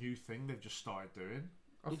that's a new thing they've just started doing.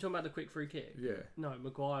 You talking about the quick free kick? Yeah. No,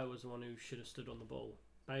 Maguire was the one who should have stood on the ball.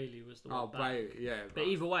 Bailey was the one Oh, back. Bailey, yeah. But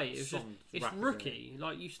either way, it was just, Son's it's rapid, rookie.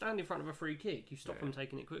 Like, you stand in front of a free kick, you stop Yeah. them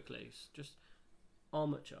taking it quickly. It's just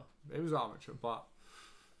amateur. innit? It was amateur, but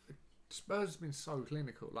Spurs has been so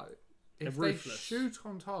clinical. Like, if They're they ruthless. shoot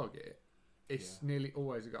on target, it's nearly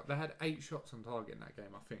always a goal. They had 8 shots on target in that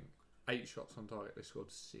game, I think. 8 shots on target. They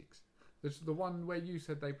scored 6. This is the one where you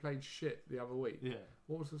said they played shit the other week. Yeah.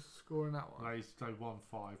 What was the score in that one? They won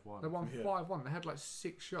 5-1. They won Yeah. 5-1. They had like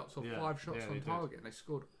 6 shots or Yeah, 5 shots yeah, they on did. target, and they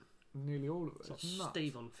scored nearly all of it. It's like It's nuts.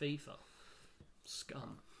 Steve on FIFA.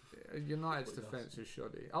 Scum. United's defence was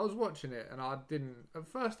shoddy. I was watching it and I didn't. At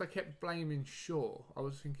first, I kept blaming Shaw. I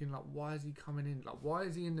was thinking, like, why is he coming in? Like, why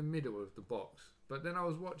is he in the middle of the box? But then I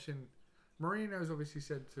was watching. Mourinho's obviously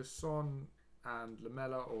said to Son and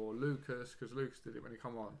Lamella or Lucas, because Lucas did it when he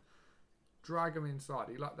come on, drag them inside.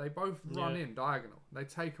 They both run Yeah. in diagonal. They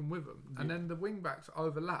take them with them, and then the wing backs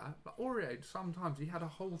overlap. But Aurier sometimes he had a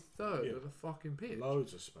whole third Yeah. of the fucking pitch.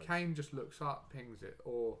 Loads of space. Kane just looks up, pings it,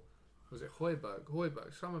 or was it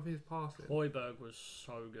Højbjerg? Some of his passing. Højbjerg was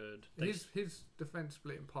so good. His defence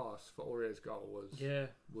splitting pass for Aurier's goal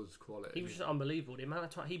was quality. He was just unbelievable. The amount of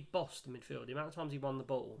time he bossed the midfield, the amount of times he won the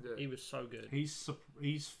ball, Yeah. he was so good.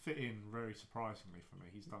 He's fit in very surprisingly for me.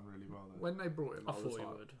 He's done really well there. When they brought him, I I was thought he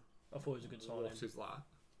like, would. I thought he was a good signing. what is that?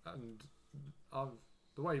 And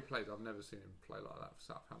the way he plays, I've never seen him play like that for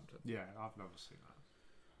Southampton. Yeah, I've never seen that.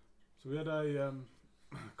 So we had a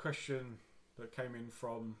question that came in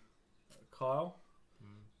from Kyle.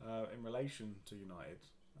 in relation to United.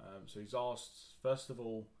 So he's asked, first of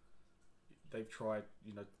all, they've tried,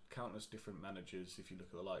 countless different managers. If you look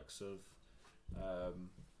at the likes of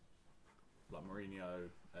like Mourinho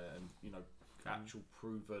and actual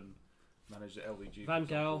proven manager, LVG, Van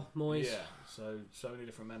Gaal, Moyes. yeah. So many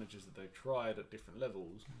different managers that they've tried at different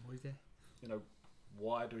levels.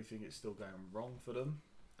 Why do we think it's still going wrong for them?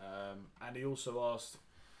 And he also asked,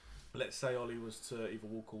 let's say Ollie was to either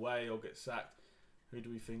walk away or get sacked, who do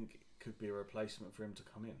we think could be a replacement for him to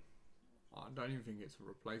come in? I don't even think it's a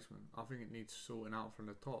replacement. I think it needs sorting out from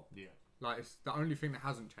the top. Yeah. Like, it's the only thing that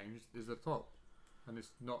hasn't changed is the top, and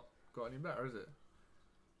it's not got any better, is it?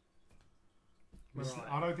 Right.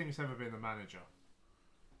 I don't think it's ever been the manager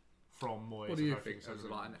from Moyes. What do you I don't think it's as ever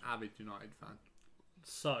been like an the avid United fan?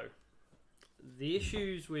 So, the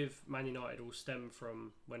issues with Man United all stem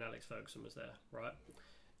from when Alex Ferguson was there, right?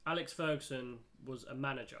 Alex Ferguson was a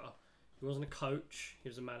manager. He wasn't a coach. He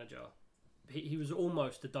was a manager. He was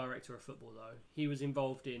almost a director of football, though. He was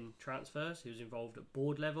involved in transfers. He was involved at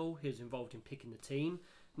board level. He was involved in picking the team.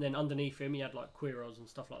 And then underneath him, he had like Quiros and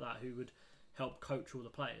stuff like that who would help coach all the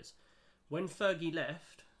players. When Fergie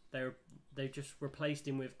left, they just replaced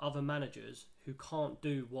him with other managers who can't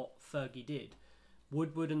do what Fergie did.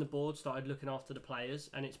 Woodward and the board started looking after the players,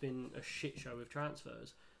 and it's been a shit show with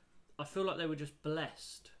transfers. I feel like they were just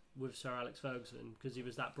blessed with Sir Alex Ferguson because he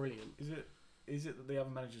was that brilliant. Is it that the other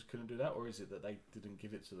managers couldn't do that, or is it that they didn't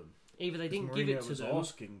give it to them? Either they didn't Mourinho give it to was them,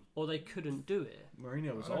 asking, or they couldn't do it.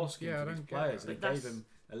 Mourinho was I don't- asking yeah, I for these don't get players, that. and But he gave that's- them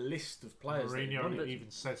a list of players. that he Mourinho wanted. even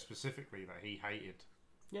said specifically that he hated.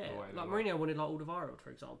 Yeah, the way they like were. Mourinho wanted like Alderweireld, for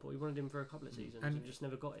example. He wanted him for a couple of seasons and, And- just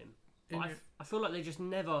never got him. In But your- I feel like they just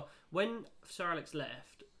never. When Sir Alex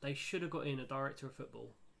left, they should have got in a director of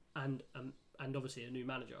football and obviously a new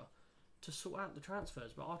manager to sort out the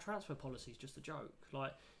transfers. But our transfer policy is just a joke.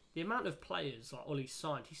 Like the amount of players like Ollie's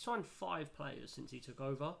signed. He's signed 5 players since he took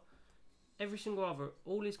over. Every single other,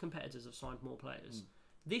 all his competitors have signed more players.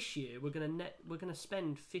 This year we're gonna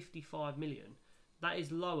spend 55 million. That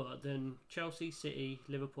is lower than Chelsea, City,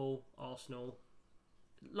 Liverpool, Arsenal.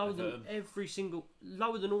 Lower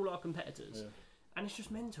than all our competitors. Yeah. And it's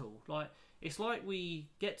just mental. Like it's like we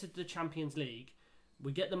get to the Champions League,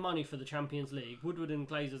 we get the money for the Champions League. Woodward and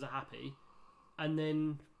Glazers are happy, and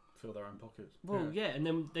then Fill their own pockets. and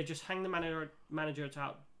then they just hang the manager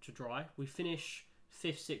out to dry. We finish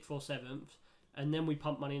 5th, 6th, or 7th, and then we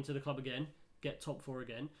pump money into the club again, get top 4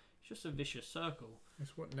 again. It's just a vicious circle.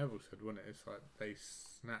 It's what Neville said, wasn't it? It's like they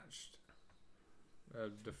snatched a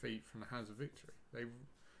defeat from the hands of victory. They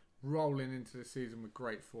rolling into the season with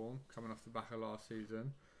great form, coming off the back of last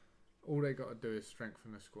season. All they got to do is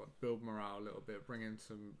strengthen the squad, build morale a little bit, bring in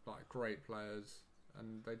some like great players,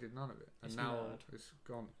 and they did none of it. And It's now mad. it's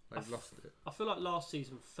gone. They've lost it. I feel like last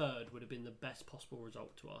season 3rd would have been the best possible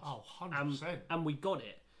result to us. Oh, 100%. And we got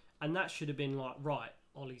it. And that should have been like, right,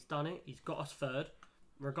 Ollie's done it. He's got us 3rd.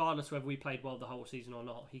 Regardless whether we played well the whole season or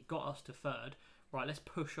not, he got us to 3rd. Right, let's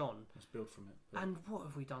push on. Let's build from it. But And what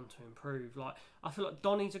have we done to improve? Like, I feel like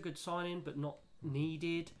Donny's a good signing, but not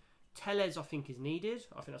needed. Tellez, I think, is needed.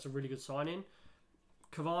 I think that's a really good signing.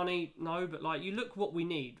 Cavani, no, but like, you look what we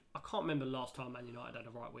need. I can't remember the last time Man United had a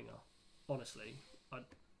right winger. Honestly,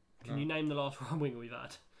 can you name the last right winger we've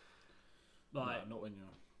had? Like, no, not when you're.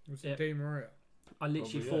 Was Yeah. it Di Maria? I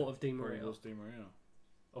literally Probably, thought of Di Probably Maria. was Di Maria.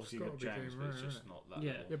 Obviously, It's you've got gotta be Di James, but it's Maria, just innit? not that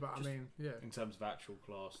Yeah. level. Yeah, but Just- I mean, yeah. In terms of actual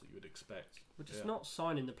class that you would expect. We're just Yeah. not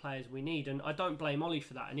signing the players we need, and I don't blame Ollie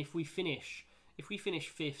for that. And if we finish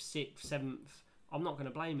 5th, 6th, 7th, I'm not going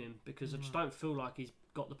to blame him because I just don't feel like he's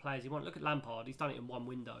got the players he wants. Look at Lampard; he's done it in one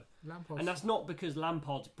window, Lampard's and that's not because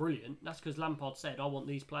Lampard's brilliant. That's because Lampard said, "I want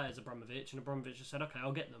these players, Abramovich," and Abramovich just said, "Okay,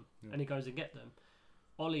 I'll get them," and he goes and get them.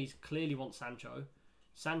 Ollie's clearly wants Sancho.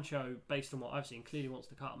 Sancho, based on what I've seen, clearly wants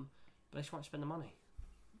to come, but they just won't spend the money.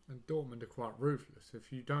 And Dortmund are quite ruthless.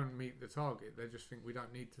 If you don't meet the target, they just think we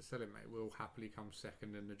don't need to sell him, mate. We'll happily come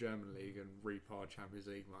second in the German league and reap our Champions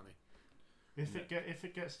League money. If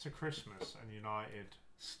it gets to Christmas and United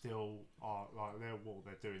still are like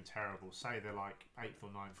they're doing terrible. Say they're like 8th or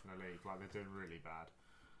 9th in the league, like they're doing really bad.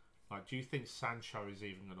 Like, do you think Sancho is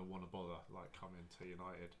even going to want to bother like coming to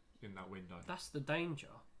United in that window? That's the danger.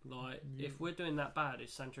 Like, if we're doing that bad,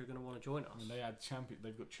 is Sancho going to want to join us? I mean,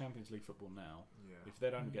 they've got Champions League football now. Yeah. If they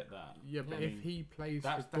don't get that, Yeah, but I if mean, he plays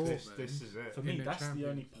that's- for that's- Dortmund, This is it. for in me, the that's the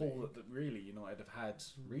only Champions pull League. that really United have had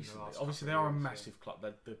recently. last Obviously, they couple are of a years, massive club.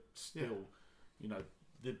 They're still, Yeah.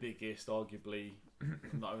 The biggest, arguably,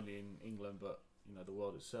 not only in England but the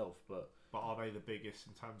world itself. But But are they the biggest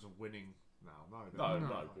in terms of winning now? No,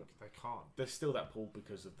 No. they can't. There's still that pull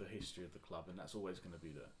because of the history of the club, and that's always going to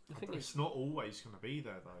be there. I think But it's not always going to be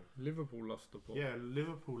there though. Liverpool lost the ball. Yeah,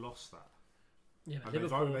 Liverpool lost that. yeah, but And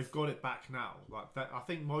Liverpool. they've got it back now. Like that, I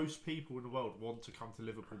think most people in the world want to come to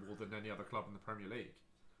Liverpool more than any other club in the Premier League.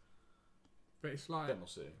 But it's like Then we'll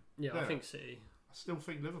see. Yeah, I Yeah. think City. I still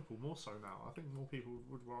think Liverpool more so now. I think more people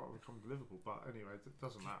would rather come to Liverpool, but anyway, it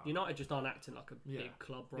doesn't matter. United just aren't acting like a Yeah. big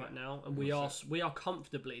club right Yeah. now, and we are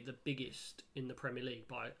comfortably the biggest in the Premier League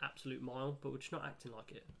by an absolute mile, but we're just not acting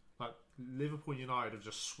like it. Like Liverpool and United have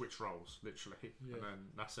just switched roles, literally, Yeah. and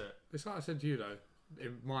then that's it. it's like I said to you though.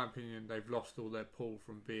 In my opinion, they've lost all their pull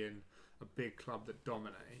from being a big club that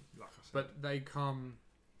dominate. Like I said, But they come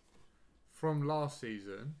from last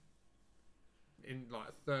season in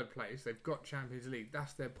like third place. They've got Champions League.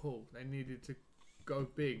 That's their pull. They needed to go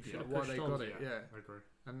big. Should've Like, why pushed they on, got it, yeah. I agree.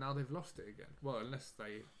 And now they've lost it again. Well, unless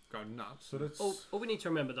they go nuts. So that's All we need to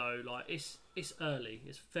remember though, like it's early.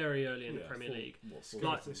 It's very early in the Premier League.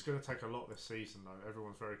 Like- It's going to take a lot this season, though.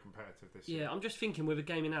 Everyone's very competitive this year. Yeah, I'm just thinking with a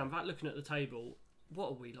game in hand, without looking at the table, what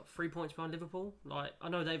are we like 3 points behind Liverpool? Like I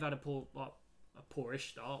know they've had a poorish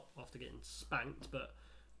start after getting spanked, but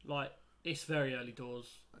like it's very early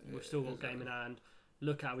doors. We've still got a game in hand.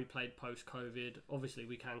 Look how we played post-COVID. Obviously,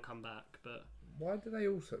 we can come back, but Why do they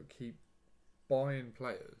also keep buying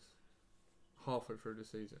players halfway through the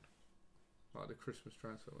season? Like the Christmas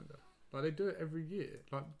transfer window. Like they do it every year.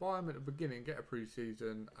 Like buy them at the beginning, get a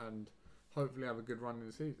pre-season, and hopefully have a good run in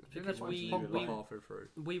the season. Because Didn't we- everyone pop we- halfway through.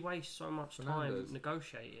 we waste so much Fernandes. time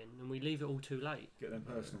negotiating, and we leave it all too late. get them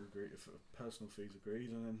personal fees agreed,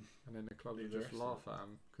 and then And then the club will Leave the just rest of laugh at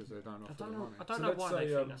them because they don't I offer don't the know. money. I don't So know let's why they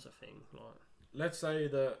say, think that's a thing. Like, let's say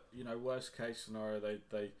that worst case scenario,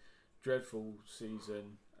 they dreadful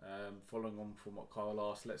season, following on from what Kyle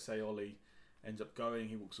asked. Let's say Ollie ends up going,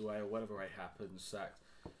 he walks away, or whatever happens, sacked.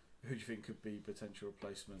 Who do you think could be potential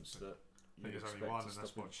replacements that I think you there's expect only one, to and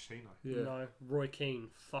that's step in? Pochettino. Yeah. no, Roy Keane,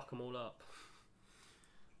 fuck them all up.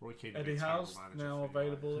 Roy Keane. Eddie Howe's now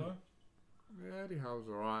available though. Yeah, Eddie Howe's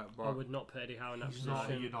alright, I but would not put Eddie Howe in that He's not a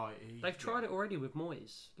position. United. They've tried it already with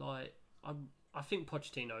Moyes. Like, I think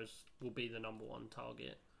Pochettino's will be the number one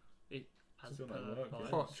target. It as Still per, not work, like, yeah.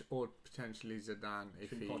 Poch or potentially Zidane if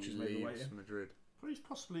Think he Poch is maybe leaves waiting? Madrid. Well, he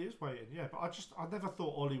possibly is waiting, yeah. But I never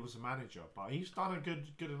thought Ollie was a manager, but he's done a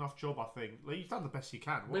good enough job, I think. Like, he's done the best he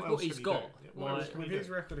can. With what else he's can he got, do? Yeah, what like- else can With he his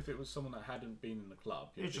do? record, if it was someone that hadn't been in the club,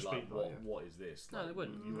 you'd It'd be just like, be what, like, yeah. what is this? No, they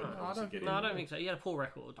wouldn't. You wouldn't No, obviously I don't get think- No, I in. don't think so. He had a poor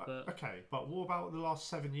record, but Okay, but what about the last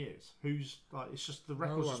 7 years? Who's like? It's just the No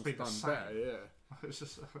record's one's just been the done same. better, yeah. It's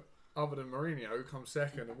just Other than Mourinho, who comes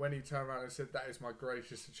second, and when he turned around and said that is my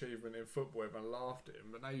greatest achievement in football, everyone laughed at him.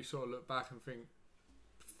 But now you sort of look back and think,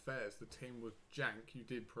 fairs, the team was jank. You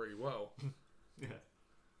did pretty well. yeah.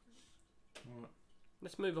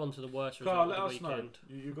 let's move on to the worst Carl, result let of us the know. weekend.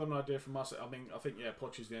 You've got an idea from us. I mean, I think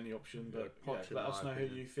Poch is the only option, Yeah, but Poch in let my us know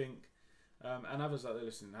opinion. who you think, and others out there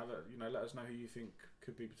listening. Let us know who you think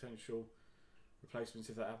could be potential replacements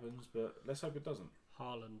if that happens. But let's hope it doesn't.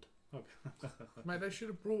 Haaland. Mate, they should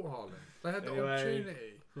have brought Haaland. They had the Anyway.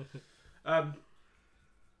 opportunity.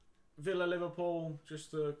 Villa Liverpool, just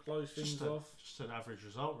to close things off. Just an average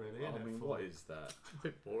result, really. I isn't it, mean, for- what is that? A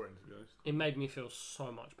bit boring, to be honest. It made me feel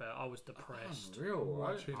so much better. I was depressed. Real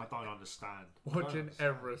I don't understand. Watching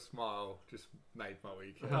Evra smile just made my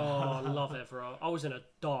weekend. Oh, I love Evra. I was in a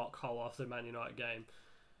dark hole after the Man United game.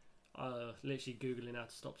 Literally Googling how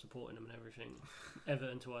to stop supporting them and everything.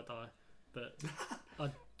 Everton till I die. But I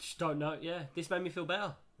just don't know. Yeah, this made me feel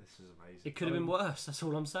better. This is amazing. It could have been worse. That's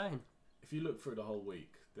all I'm saying. If you look through the whole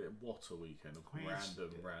week, what a weekend of Yes.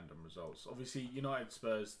 random results. Obviously, United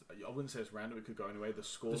Spurs. I wouldn't say it's random. It could go anyway. The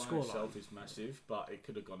scoreline scoreline. itself is massive, but it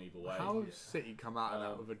could have gone either way. How have City come out of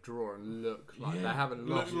that with a draw and look like yeah, they haven't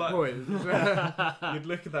look lost like- points? You'd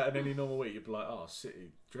look at that in any normal week, you'd be like, "Oh,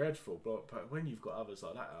 City, dreadful." But when you've got others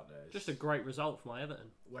like that out there, it's Just a great result for my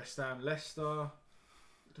Everton. West Ham, Leicester.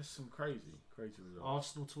 Just some crazy results.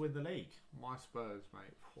 Arsenal to win the league. My Spurs,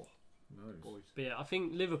 mate. Whew, Knows. boys. But yeah, I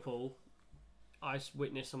think Liverpool, I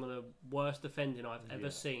witnessed some of the worst defending I've ever Yeah.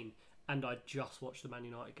 seen, and I just watched the Man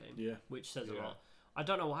United game, Yeah. which says a Yeah. lot. I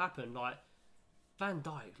don't know what happened. Like Van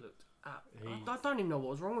Dijk looked. He- I don't even know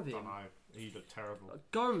what was wrong with I him. don't know. He looked terrible.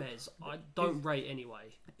 Gomez, I don't rate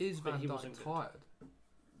anyway. Is But Van he Dijk wasn't good. tired?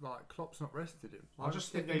 Like Klopp's not rested him. I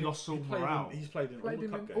just think they lost all He's played morale. he's played in all Played the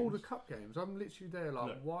him cup in games. all the cup games. I'm literally there like,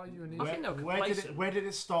 Look, why are you an I idiot? think they were Where did complacent. where did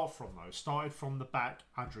it start from though? It started from the back.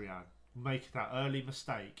 Adrian make that early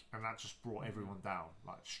mistake, and that just brought everyone down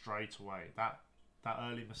like straight away. That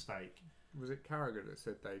early mistake. Was it Carragher that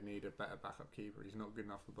said they need a better backup keeper? He's not good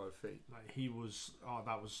enough for both feet. Like he was. Oh,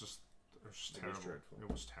 that was just It was It was terrible. dreadful.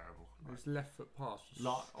 It was terrible. His left foot pass. Was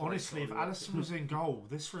Like, honestly, if straight to Ollie Alisson was in goal,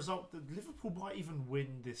 this result, Liverpool might even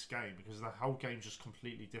win this game because the whole game's just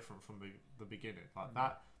completely different from the beginning. Like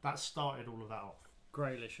that started all of that off.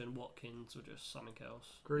 Grealish and Watkins were just something else.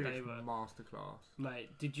 Grealish They were, masterclass. mate.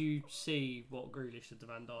 Did you see what Grealish did to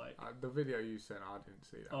Van Dijk? The video you sent, I didn't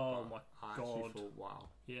see that. Oh but my I God. actually thought, wow.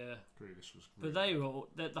 Yeah, Grealish was. but they were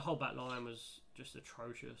the whole back line was just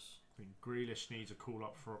atrocious. I think Grealish needs a call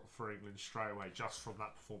up for England straight away just from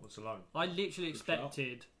that performance alone. I literally Good shout.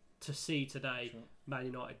 expected to see today Sure. Man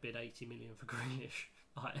United bid 80 million for Grealish.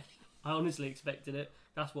 I honestly expected it.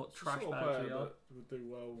 That's what trash Sort of bags player we are. that would do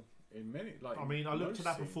well in many. Like, I mean, I looked at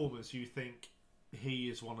that most teams. performance. You think he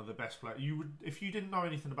is one of the best players? You would, if you didn't know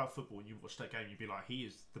anything about football and you watched that game, you'd be like, he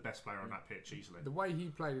is the best player on that pitch easily. The way he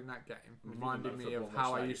played in that game If you reminded didn't know me of football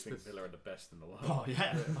how much, I you used to. think Villa are the best in the world. Oh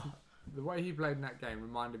yeah. The way he played in that game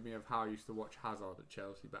reminded me of how I used to watch Hazard at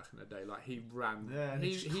Chelsea back in the day. Like he ran, Yeah, and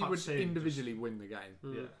he just he cuts would in, individually win the game.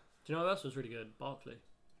 Mm. Yeah. Do you know who else was really good? Barkley.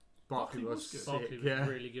 Barkley was was good. sick. Barkley was Yeah,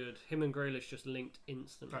 really good. Him and Grealish just linked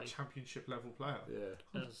instantly. That championship level player.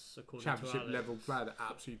 yeah. As according Championship to Alex. level player that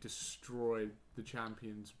absolutely destroyed the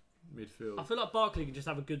champions midfield. I feel like Barkley can just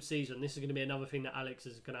have a good season. This is going to be another thing that Alex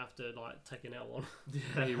is going to have to like take an L on.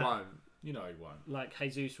 But he won't. You know he won't. Like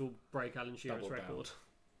Jesus will break Alan Shearer's Double down. record.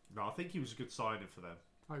 No, I think he was a good signing for them.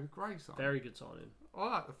 Oh, great sign. Very good signing. I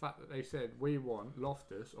like the fact that they said we want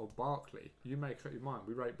Loftus or Barkley. You make up your mind.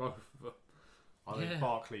 We rate both of them. I think Yeah.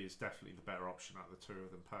 Barkley is definitely the better option out of the two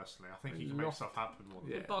of them personally. I think he can make Loft- stuff happen more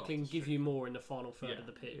than Yeah. Barkley can give Loftus-Cheek. you more in the final third Yeah, of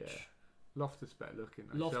the pitch. yeah. Loftus better looking.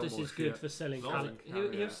 Though. Loftus Sell more is good shit. for selling. Loftus-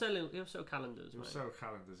 He'll yeah. sell calendars, He'll mate. sell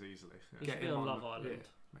calendars easily. He Yeah. should Get be him on on Love the- Island.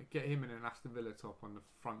 Mate, get him in an Aston Villa top on the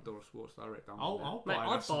front door of Sports Direct. I'll Mate, buy I'd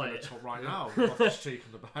an Aston buy Villa it. top right Yeah. now. Loftus Cheek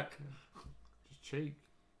on the back. Just cheek.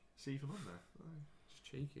 See if I'm on there. Just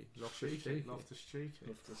cheeky. Loftus cheeky. Loftus Cheek.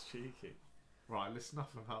 Loftus cheeky. Right, listen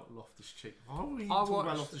enough about Loftus Cheek. Why were we I talking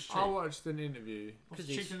about Loftus watched, I Cheek? watched an interview. Loftus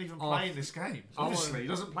he's Cheek didn't even off. play in this game. I Obviously, want- he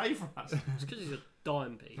doesn't play for us. It's because he's a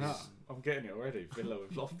dime piece. Yeah. I'm getting it already. Villa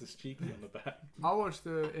with Loftus cheeky on the back. I watched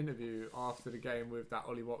the interview after the game with that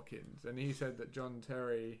Ollie Watkins, and he said that John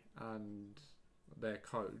Terry and their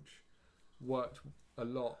coach worked a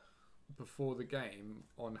lot before the game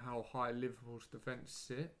on how high Liverpool's defence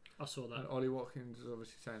sit. I saw And that. Ollie Watkins is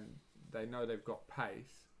obviously saying they know they've got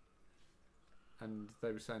pace, and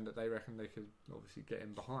they were saying that they reckon they could obviously get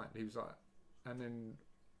in behind. He was like, and then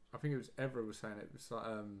I think it was Evra was saying it was like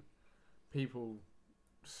people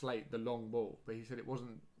slate the long ball, but he said it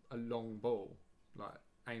wasn't a long ball like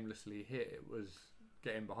aimlessly hit. It was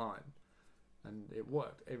getting behind, and it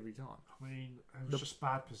worked every time. I mean, it was just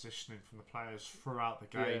bad positioning from the players throughout the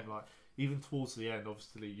game. Yeah. Like even towards the end,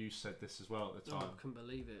 obviously you said this as well at the Oh, time. I couldn't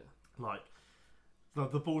believe it. Like the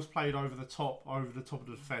ball's played over the top of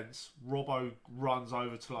the defence. Robbo runs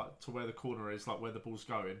over to where the corner is, like where the ball's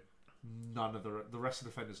going. None of the rest of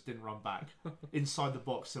the defenders didn't run back. Inside the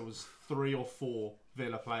box, there was 3 or 4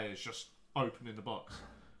 Villa players just open in the box,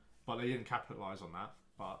 but they didn't capitalise on that.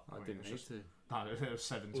 But I mean, didn't it need was just, to. no, it was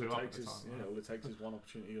 7-2 All up it at takes the is time. all it takes is one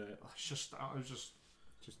opportunity to It's just, I was just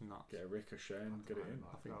Just nuts. get a ricochet and get it in.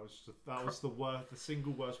 I think that was the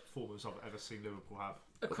single worst performance I've ever seen Liverpool have.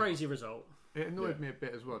 A crazy result. It annoyed Yeah. me a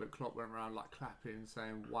bit as well that Klopp went around like clapping,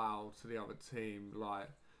 saying "wow" to the other team. Like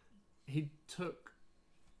he took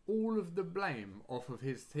all of the blame off of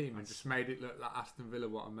his team and just made it look like Aston Villa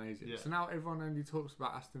were amazing. Yeah. So now everyone only talks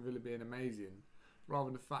about Aston Villa being amazing, rather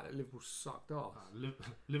than the fact that Liverpool sucked off.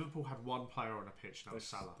 Liverpool had one player on a pitch, and that was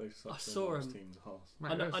Salah. They sucked I saw on most him. team's arse.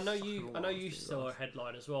 Mate, I know, they're I know sucking you. all I know our you teams saw a off.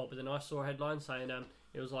 headline as well, but then I saw a headline saying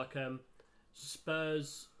it was like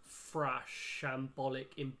Spurs thrash shambolic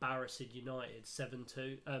embarrassing United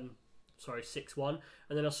 7-2. 6-1,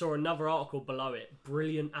 and then I saw another article below it.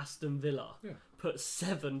 Brilliant Aston Villa Yeah. put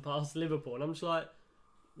 7 past Liverpool, and I'm just like,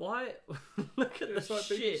 why? Look at It's the like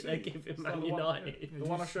shit BBC. they're giving It's Man like the one- United. The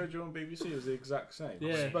one I showed you on BBC was the exact same.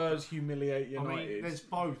 Yeah. Spurs humiliate I mean, United. there's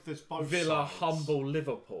both. Villa sides. humble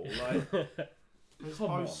Liverpool. Like, There's Come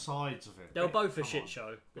both on. sides of it. They were both a Come shit on.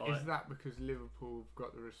 show. But like- is that because Liverpool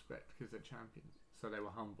got the respect because they're champions, so they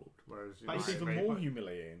were humbled? Whereas But it's United, even more but-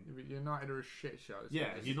 humiliating. United are a shit show. so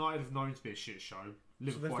Yeah, it's- United have known to be a shit show.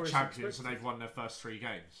 Liverpool therefore are it's champions and expected. they've won their first 3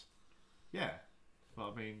 games. Yeah,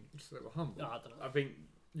 but I mean, so they were humbled. No, I don't know. I think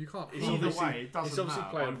You can't. It's humble- either obviously- way, it doesn't it's obviously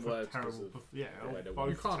matter. playing Both words are terrible. because of Yeah, the way they both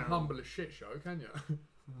You can't terrible. humble a shit show, can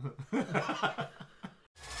you?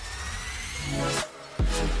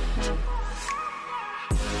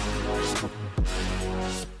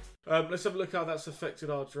 let's have a look how that's affected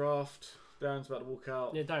our draft. Darren's about to walk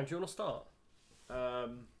out. Yeah, Darren, do you want to start?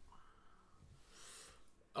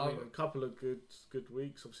 I mean, a couple of good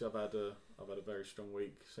weeks. Obviously, I've had a very strong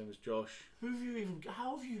week. Same as Josh.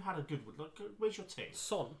 How have you had a good one? Like, where's your team?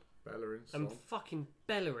 Son. Bellerin, And Son. fucking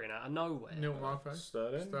Bellerin out of nowhere. Neil Maupay.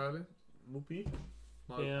 Sterling. Moopy.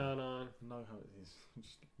 Yeah, I know. I know how it is.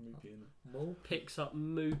 Just Moopy in it. Mo. Picks up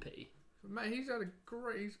Moopy. Mate, he's had a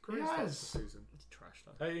great He start to the has. season. It's trash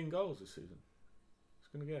though. 18 goals this season. It's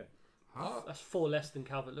gonna get. That's 4 less than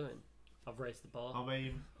Calvert-Lewin. I've raised the bar. I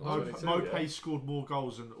mean, Oh, Mopay scored more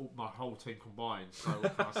goals than my whole team combined. So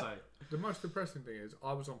what can I say? The most depressing thing is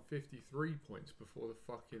I was on 53 points before the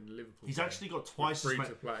fucking Liverpool. He's game. actually got twice as free many.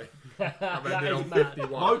 to play. That I've ended is on mad.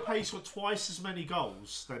 51. Mopay's got twice as many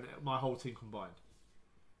goals than my whole team combined.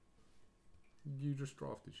 You just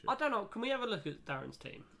drafted shit. I don't know. Can we have a look at Darren's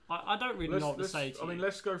team? I don't really know what to say to I mean, you.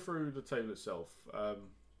 let's go through the table itself. So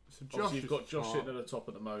Obviously, you've is got Josh smart, sitting at the top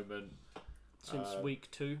at the moment. Since week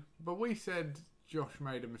 2. but we said Josh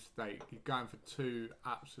made a mistake. He's going for 2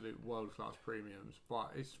 absolute world class premiums,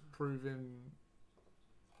 but it's proven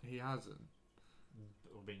he hasn't.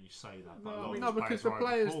 I mean, you say that, No, but a I lot of mean- No, these because the are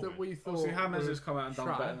players overperforming. that we thought Obviously, Hammers were has come out and done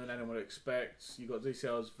trash. better than anyone would expect. You've got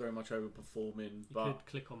DCL's very much overperforming, You but could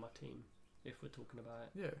click on my team if we're talking about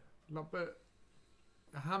it. Yeah, like, but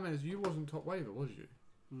Hammers, you wasn't top waiver, was you?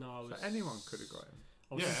 No, I So was. anyone could have got him.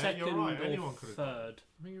 I was Yeah, second you're right, or anyone could have got him. third.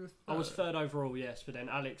 I think you were I was third third overall, yes, but then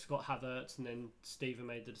Alex got Havertz, and then Stephen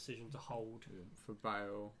made the decision to hold. for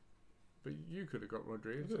Bale, but you could have got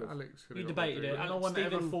Rodriguez. You could've. Alex could You have got debated it. Rodriguez. no one ever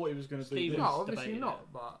Stephen- thought he was going to do Stephen- this. No, obviously debated not. it.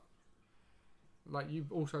 But like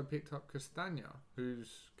you've also picked up Castagna,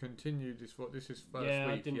 who's continued this. What this is first Yeah, I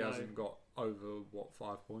week. He didn't know. hasn't got over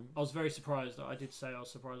 5 points. I was very surprised. I did say I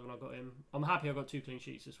was surprised when I got him. I'm happy I got 2 clean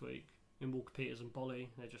sheets this week. In Walker Peters and Bolly,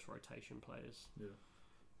 they're just rotation players. Yeah.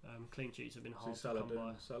 Clean sheets have been See hard to Salah come by.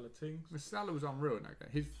 doing Salah things. Salah was unreal in that game.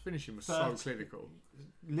 His finishing was so 30. clinical.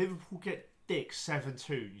 Liverpool get dick 7-2.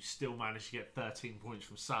 You still manage to get 13 points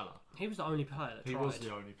from Salah. He was the only player that He tried. was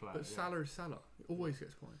the only player. But yeah. Salah is Salah. He always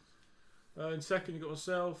gets points. In second, you got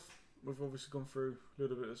myself. We've obviously gone through a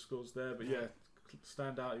little bit of scores there, but yeah,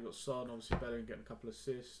 stand out. You got Son, obviously Bellerin getting a couple of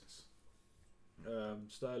assists.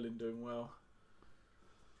 Sterling doing well.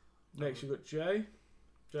 Next, you got Jay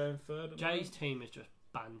in third. Jay's team is just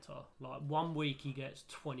banter. Like 1 week he gets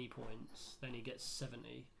 20 points, then he gets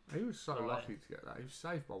 70. He was so Right. lucky to get that. He was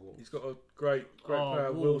saved by Wolves. He's got a great Oh,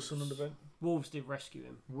 player, Wolves. Wilson on the bench. Wolves did rescue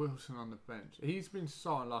him. Wilson on the bench. He's been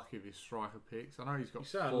so unlucky with his striker picks. I know he's got You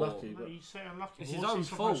sound 4. lucky, No, but you say unlucky. It's his What's own he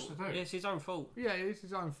supposed fault. to do? It's his own fault. Yeah, it's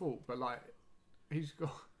his own fault. But like, he's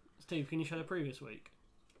got. Steve, can you show the previous week?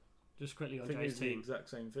 Just quickly I on think Jay's it's the team. exact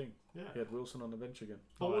same thing. Yeah. He had Wilson on the bench again.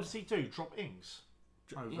 But what does he do? Drop Ings?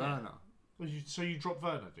 Oh, Yeah. Werner. So you drop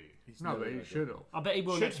Werner, do you? He's No, never but he gonna should do have. I bet he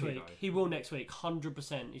will Should next he, week. though? He will next week,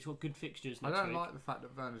 100%. He's got good fixtures I next don't week. like the fact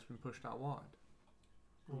that Werner's been pushed out wide.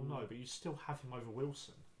 Well, no, but you still have him over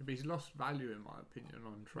Wilson. But he's lost value, in my opinion,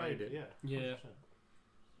 on trading. Maybe, Yeah. 100%.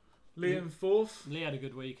 Liam fourth. Lee had a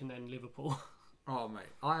good week, and then Liverpool. Oh, mate.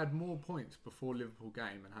 I had more points before Liverpool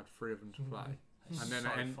game and had 3 of them to play. And then So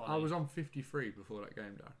I funny. was on 53 before that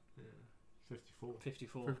game, though. Yeah. 54.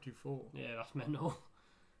 54. 54. Yeah, that's mental.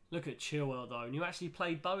 Look at Chilwell though, and you actually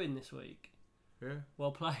played Bowen this week. Yeah.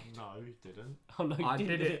 Well played. No, he didn't. Oh no, you I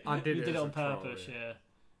didn't. did it- I did You it did it as on a troll, purpose. yeah. Yeah.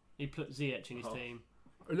 He put Ziyech in his Oh. team.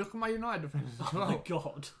 Look at my United defenders as Oh my well.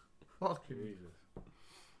 god. Fucking. Jesus.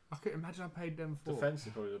 I could imagine I paid them 4. Defense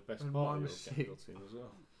is probably the best And part mine of was your six. team as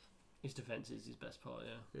well. His defence is his best part.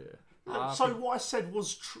 Yeah. Yeah. So what I said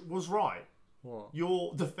was right. What?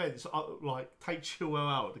 Your defence, take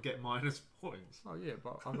Chilwell out to get minus points. Oh, yeah,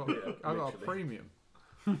 but I got, Yeah, I got a literally. premium.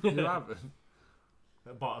 You haven't.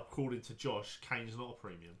 But according to Josh, Kane's not a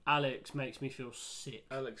premium. Alex makes me feel sick.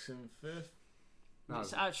 Alex in fifth. No,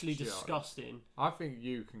 It's actually shit, disgusting, I think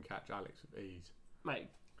you can catch Alex with ease. mate.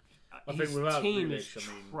 I his think without team Grealish, is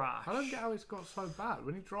I mean- trash. I don't get how it's got so bad.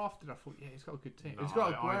 When he drafted, I thought, yeah, he's got a good team. No, he's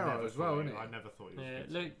got I Aguero never as well, thought isn't he? I never thought he was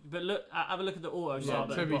Yeah, good. look, have a look at the auto Yeah,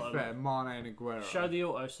 sub. at to the be bottom. fair, Mane and Aguero. Show the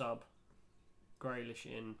auto sub. Grealish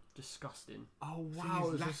in, disgusting. Oh, Thing wow, is,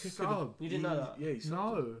 it was a Laka could've sub. You didn't know that? Yeah, he's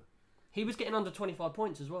No. He was getting under 25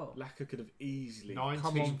 points as well. Laka could have easily 19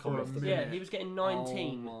 Come on come for a off the minute. Yeah, he was getting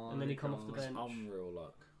 19, Oh and then he my come off the God. bench. unreal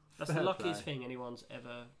luck. That's Fair the luckiest play. thing anyone's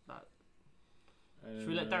ever. Like, And, should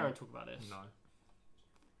we let Darren talk about this? No.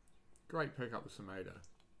 Great pickup with Semedo.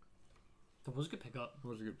 That was a good pickup. It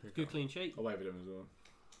was a good pickup. Good clean sheet. I'll wave at him as well.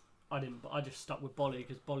 I didn't, but I just stuck with Bolly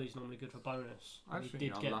because Bolly's normally good for bonus. I And just he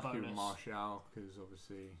think did you're get unlucky with bonus. Martial because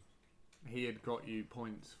obviously he had got you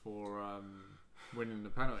points for winning the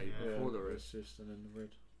penalty Yeah. before the the risk. assist and then the red.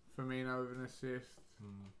 Firmino with an assist.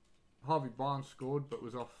 Mm. Harvey Barnes scored but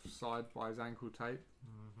was offside by his ankle tape.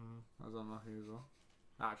 Mm-hmm. That was unlucky as well.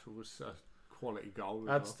 actual was a quality goal.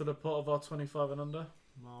 Adds to the pot of our 25 and under.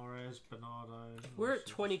 Mahrez, Bernardo. We're at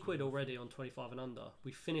 20 quid already on 25 and under.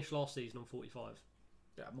 We finished last season on 45.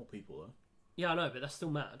 Yeah, more people though. Yeah, I know, but that's still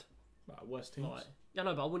mad. Like, worst teams. Like, yeah,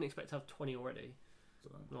 no, but I wouldn't expect to have 20 already.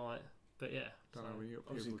 Dunno. Like, but yeah. Don't know when you got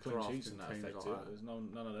Obviously, people clean drafting sheets and that teams affect like it. that. There's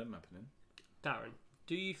none of them happening. Darren,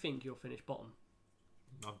 do you think you'll finish bottom?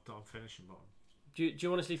 I'm finishing bottom. Do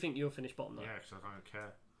you honestly think you'll finish bottom though? Yeah, because I don't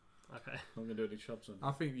care. Okay. I'm going to do any shops on.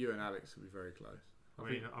 I think you and Alex will be very close.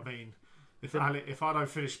 I mean, if I don't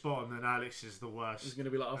finish bottom, then Alex is the worst. It's going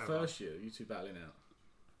to be like our ever. first year. You two battling out.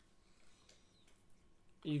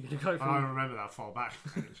 Are you going to go I don't from? remember that far back.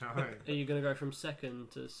 Do you know what I mean? Are you going to go from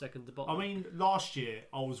second to bottom? I mean, last year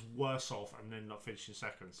I was worse off and then not finishing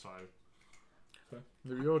second, so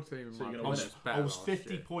Your team, So you're might gonna be win just it. better I was last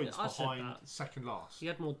 50 year. points Yeah, I said behind that. second last. You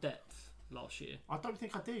had more depth last year. I don't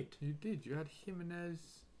think I did. You did. You had Jimenez,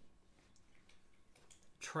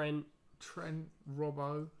 Trent,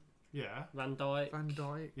 Robbo, Yeah, Van Dijk. Van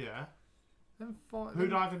Dijk. yeah. Then five. Who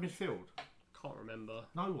did I have in midfield? Can't remember.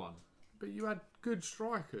 No one. But you had good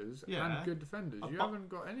strikers Yeah. and good defenders. You But- haven't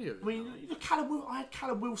got any of I it. mean, I had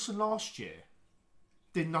Callum Wilson last year.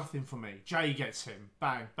 Did nothing for me. Jay gets him.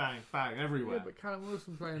 Bang, bang, bang, everywhere. Yeah, but Callum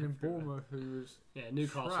Wilson playing in Bournemouth, who was Yeah,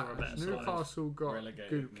 Newcastle are a trash. better side. Newcastle got Relegated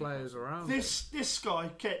good players Newcastle. around. This guy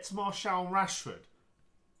gets Martial and Rashford.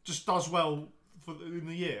 Just does well in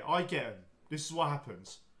the year. I get him. This is what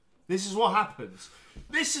happens. This is what happens.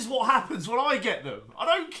 This is what happens when I get them. I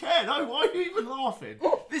don't care. No, why are you even laughing?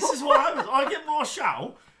 This is what happens. I get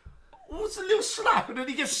Martial. What's a little slap, and then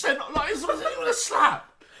he gets sent. Like, it wasn't even a slap.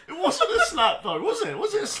 It wasn't a slap, though, was it?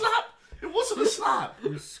 Was it a slap? It wasn't a slap. He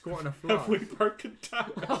was squatting a fly. Have we broken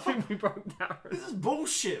down? I think we broke down. This is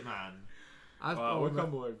bullshit, man. As Well, bottom, we'll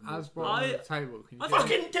come away from as this. bottom of the table, can you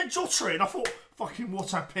Fucking get Jota in. I thought, fucking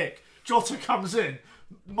what a pick. Jota comes in.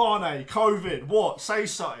 Mane, COVID, what? Say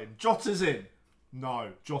something. Jota's in.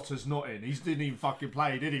 No, Jota's not in. He didn't even fucking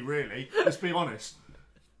play, did he, really? Let's be honest.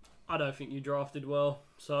 I don't think you drafted well,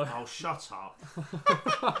 so Oh, shut up.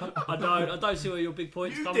 I don't see where your big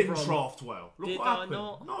points You come didn't from. draft well. Look Did what I happened.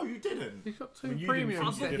 not? No, you didn't. He's got two Well, you didn't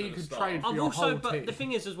premiums think that you he did at could the start. trade for I've your also, whole but team. the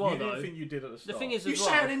thing is as well You though. didn't think you did at the The start. thing is You as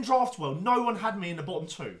say I well. didn't draft well. No one had me in the bottom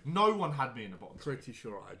two. No one had me in the bottom two. Pretty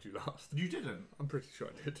sure I had you last. You didn't. I'm pretty sure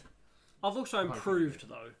I did. I've also think you improved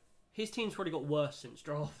though. His team's probably got worse since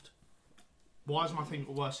draft. Why is my team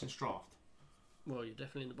got worse since draft? Well, you're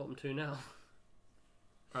definitely in the bottom two now.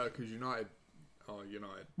 Because United. Oh,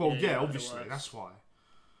 United. Well, Yeah, yeah, you had it obviously. worse. That's why.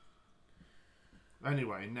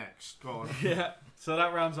 Anyway, next. Go on. Yeah. So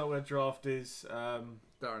that rounds up where draft is.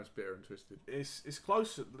 Darren's bitter and twisted. It's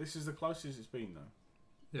close. This is the closest it's been though.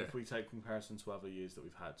 Yeah. If we take comparison to other years that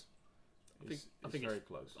we've had, it's I think very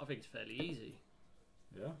close. I think it's fairly easy.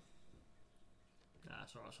 Yeah. Nah,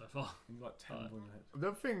 it's alright so far. I'm like 10 Right. points ahead.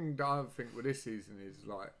 The thing that I think with this season is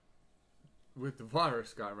like, with the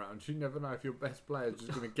virus going around, you never know if your best player is just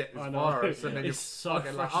going to get this I know. virus, and then you're It's so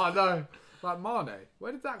fucking like, oh no, like Mane.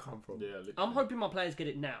 Where did that come from? Yeah. Literally. I'm hoping my players get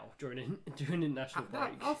it now during international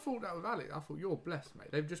break. I thought that with Alex. I thought you're blessed, mate.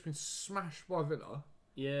 They've just been smashed by Villa.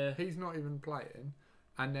 Yeah. He's not even playing,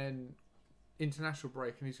 and then international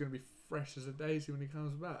break, and he's going to be fresh as a daisy when he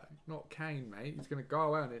comes back. Not Kane, mate. He's going to go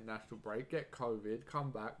away on international break, get COVID,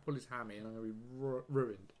 come back, pull his hammy, and I'm going to be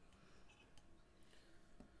ruined.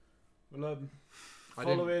 Well, I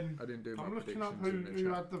following. didn't do my I'm looking predictions up in the who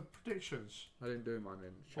chat. had the predictions. I didn't do mine in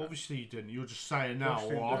the chat. Obviously you didn't. You're just saying now, Josh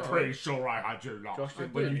didn't well, I'm do it. pretty sure I had you last. Josh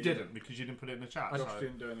didn't Well, do you it either. didn't because you didn't put it in the chat. Josh so.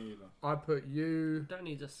 didn't do any either. I put you, Don't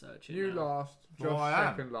need to search it. you now. last, Well, Josh I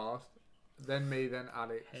am. second last, then me, then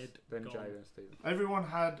Alex, Head then gone. Jay, then Stephen. Everyone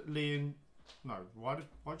had Liam. No, why'd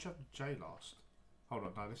you have Jay last? Hold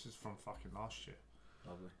on, no, this is from fucking last year.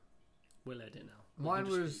 Lovely. We'll edit now. Mine We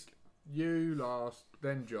can was just speak. you last,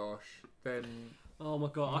 then Josh, then Oh my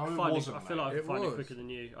god! No, I can it find it. wasn't, I feel like I mate. can find It it was. quicker than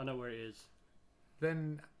you. I know where it is.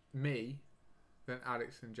 me, then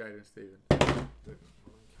Alex, then Jay, then Stephen.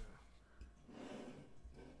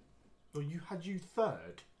 Well, you had you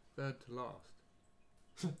third. Third to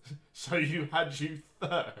last. So you had you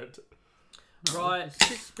third. Right. It's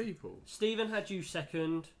 6 people. Stephen had you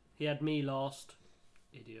second. He had me last.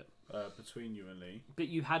 Idiot. Between you and Lee. But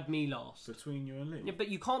you had me last. Between you and Lee. Yeah, but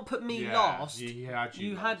you can't put me Yeah, last. He had you.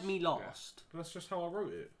 You last. had me last. That's just how I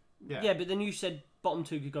wrote it. Yeah. Yeah, but then you said bottom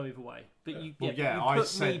two could go either way. But you, Well, yeah, yeah, but I you put me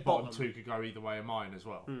said bottom two could go either way of mine as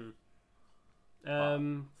well.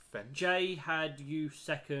 Fence. Jay had you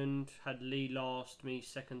second, had Lee last, me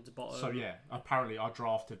second to bottom. So yeah, apparently I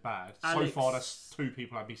drafted bad. Alex- so far, that's 2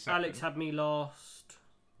 people had me second. Alex had me last,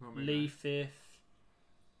 Not me, Lee mate.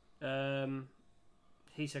 fifth.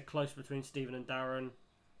 He said close between Stephen and Darren.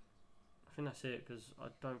 I think that's it because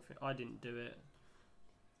I didn't do it.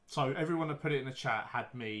 So everyone that put it in the chat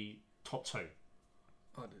had me top 2.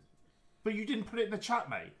 I did. But you didn't put it in the chat,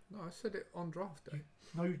 mate. No, I said it on draft day.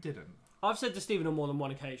 No, you didn't. I've said to Stephen on more than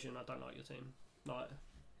one occasion, I don't like your team. Like,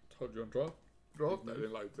 Told you on draft. Draft day,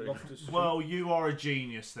 didn't like team. Loftus-Cheek. Well, you are a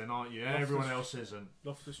genius then, aren't you? Everyone else isn't.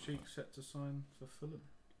 Loftus-Cheek set to sign for Fulham.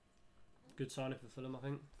 good signing for Fulham, I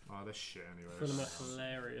think. Oh, they're shit anyway. Fulham are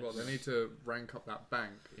hilarious. Well, they need to rank up that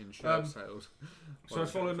bank in shirt sales. So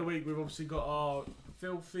following the week, we've obviously got our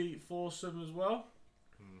filthy foursome as well.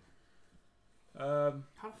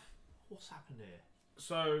 What's happened here?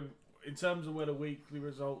 So in terms of where the weekly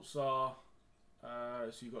results are,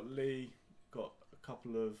 so you got Lee got a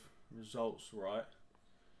couple of results right.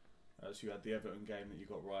 So you had the Everton game that you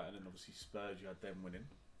got right, and then obviously Spurs, you had them winning.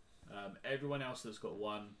 Everyone else that's got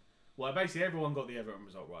one, well, basically everyone got the Everton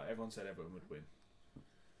result right. Everyone said Everton would win.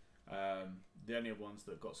 The only ones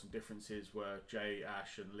that got some differences were Jay,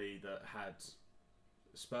 Ash, and Lee that had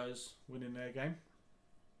Spurs winning their game.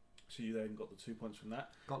 So you then got the 2 points from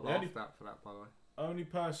that. Got laughed at for that, by the way. Only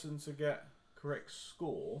person to get correct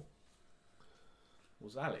score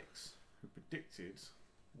was Alex, who predicted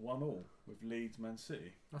 1-1 with Leeds Man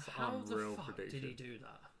City. That's an How the unreal fuck prediction. did he do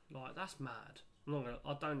that? Like, that's mad. I'm not gonna,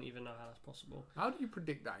 I don't even know how that's possible. How do you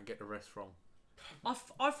predict that and get the rest from? I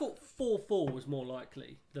thought 4-4 was more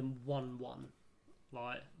likely than 1-1.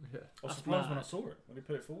 Like, Yeah. I was That's surprised when I mad. saw it. When he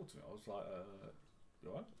put it forward to me, I was like, you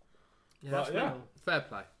alright? yeah, But, that's yeah. mental. Fair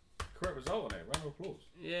play. Correct result on it. Round of applause.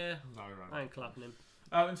 Yeah, No, I right. ain't clapping him.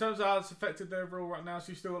 In terms of how it's affected the overall right now, so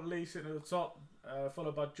you still got Lee sitting at the top,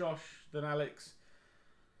 followed by Josh, then Alex,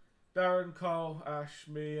 Darren, Carl, Ash,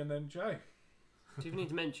 me, and then Jay. Do you even need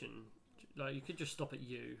to mention? Like, you could just stop at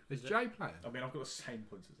you. Is Jay playing? I mean, I've got the same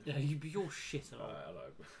points as him. Yeah, you're shit at all. Hello.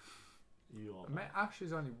 You are. Mate, Ash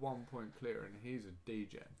is only 1 point clear and he's a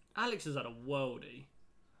DJ. Alex has had a worldie.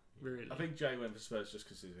 Really. I think Jay went for Spurs just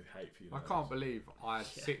because he's a hate for you. I can't believe I had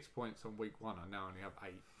 6 points on week 1 and now only have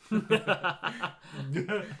 8.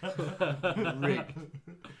 Rigged.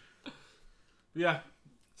 Yeah,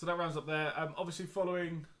 so that rounds up there. Obviously,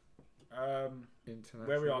 following International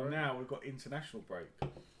where we are break. now, we've got international break.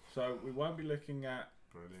 So we won't be looking at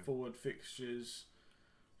Brilliant. forward fixtures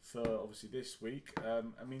for obviously this week.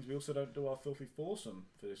 It means we also don't do our filthy foursome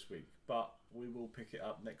for this week, but we will pick it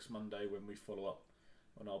up next Monday when we follow up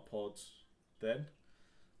on our pods then.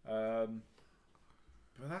 But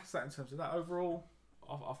that's that in terms of that. Overall,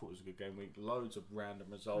 I thought it was a good game week. Loads of random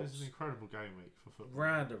It was results. an incredible game week for football.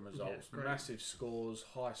 Random results. great. Massive scores.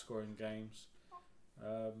 High scoring games.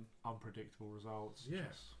 Unpredictable results. Yeah.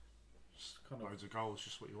 Just Kind of loads of goals,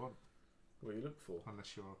 just what you want. what you look for.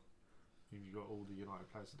 Unless you've got all the United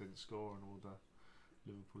players that didn't score and all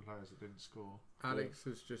the Liverpool players that didn't score. Alex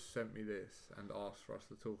has just sent me this and asked for us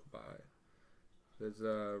to talk about it. There's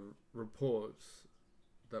reports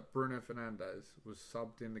that Bruno Fernandes was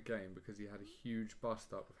subbed in the game because he had a huge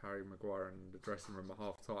bust up with Harry Maguire in the dressing room at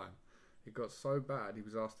half time. It got so bad he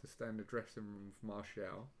was asked to stay in the dressing room with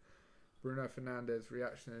Martial. Bruno Fernandes'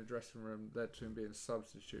 reaction in the dressing room led to him being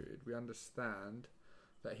substituted. We understand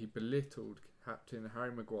that he belittled Captain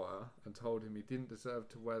Harry Maguire and told him he didn't deserve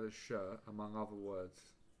to wear the shirt, among other words.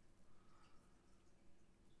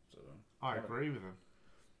 So, I agree with him.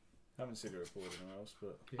 haven't seen the report anywhere else,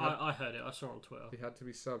 but He had, I heard it. I saw it on Twitter. he had to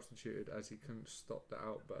be substituted as he couldn't stop the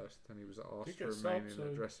outburst and he was asked He to gets remain subbed, in the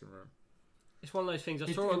so- dressing room. It's one of those things I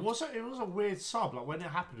It saw on. was a weird sub. Like when it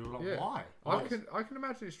happened, we were like, Yeah. why? I can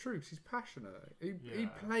imagine it's true because he's passionate. He Yeah.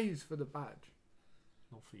 plays for the badge.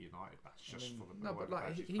 Not for United, that's just mean, for the No, but the like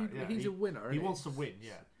badges, he, mate. Yeah, he's a winner. he innit? wants to win.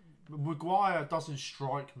 Yeah, Maguire doesn't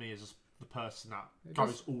strike me as the person that It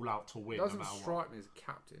goes all out to win. doesn't no matter strike me as a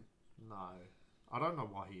captain what. No, I don't know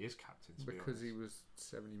why he is captain. To because be he honest. was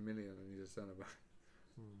 70 million and he's a centre back.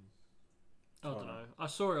 I don't know. I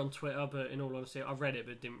saw it on Twitter, but in all honesty, I read it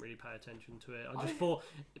but didn't really pay attention to it. I just thought.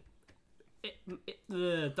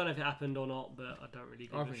 Don't know if it happened or not, but I don't really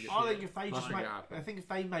give I a think it shit. I think if they I just think make, it happened. I think if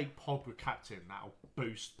they make Pogba captain, that'll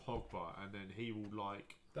boost Pogba, and then he will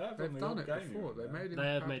like They've done it before. They made him They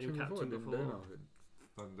have captain made him captain Didn't do before. nothing.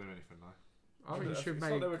 doesn't do anything though. I think you should it's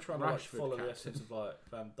make like they were trying to like, Rashford follow the captain. essence of like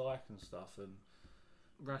Van Dijk and stuff, and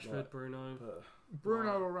Rashford, Right. Bruno. but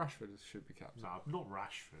Bruno or Rashford should be captain. No, not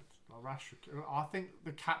Rashford. Like Rashford. I think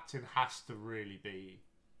the captain has to really be.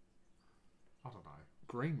 I don't know.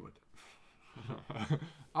 Greenwood.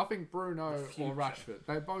 I think Bruno or future. Rashford.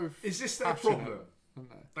 They both. Is this passionate, aren't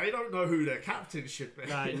they? They don't know who their captain should be.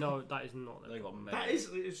 No, that is not. they got problem. many. That is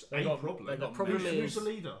it's They a got- problem. they got The problem who's is- the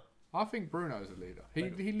leader? I think Bruno's a leader. He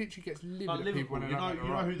literally gets livid Like at people Liverpool. when You they know don't get it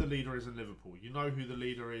right. who the leader is in Liverpool. You know who the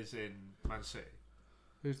leader is in Man City.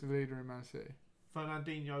 Who's the leader in Man City?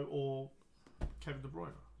 Fernandinho or Kevin De Bruyne?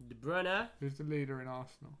 De Bruyne. Who's the leader in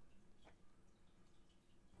Arsenal?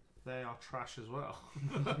 They are trash as well.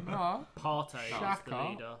 No. Partey is the Xhaka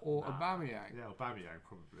leader. or Nah. Aubameyang? Yeah, Aubameyang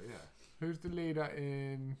probably. Yeah, Who's the leader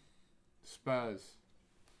in Spurs?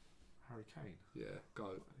 Harry Kane. Yeah,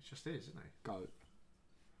 goat. It just is, isn't he? Goat.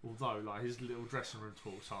 Although, like his little dressing room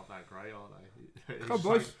talks aren't that great, are they? He's Come on, just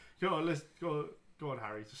boys. like, go on, go on,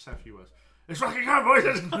 Harry. Just say a few words. It's fucking go,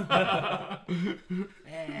 boys.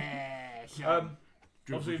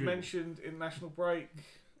 Obviously, you've mentioned international break.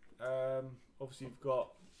 Obviously, you've got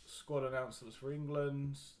squad announcements for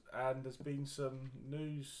England, and there's been some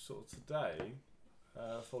news sort of today,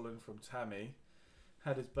 following from Tammy.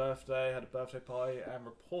 Had his birthday, had a birthday party, and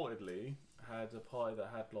reportedly had a party that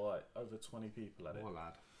had like over 20 people at it, What a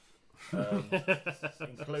lad.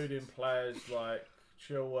 including players like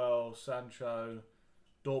Chilwell, Sancho,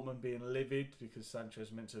 Dortmund being livid because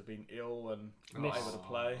Sancho's meant to have been ill and not Missed. able to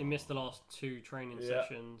play. He missed the last 2 training Yeah.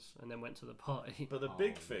 sessions and then went to the party. But the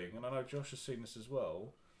big thing, and I know Josh has seen this as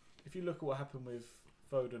well, if you look at what happened with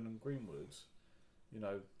Foden and Greenwood, you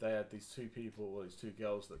know, they had these 2 people, or these 2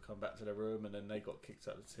 girls that come back to their room and then they got kicked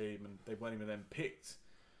out of the team and they weren't even then picked.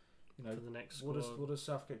 You know, For the next what squad. does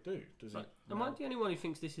Southgate do? Does But he? am I the only one who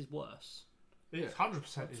thinks this is worse? It's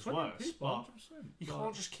 100% is 20 worse, people, but 100%. you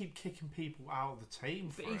can't just keep kicking people out of the team.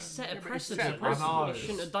 But for he it. set Yeah, a but he set a precedent. precedent. He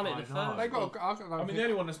shouldn't have done it the I know. first. They got. I mean, the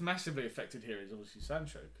only one that's massively affected here is obviously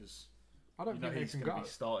Sancho because I don't you know think he's he can going to go. be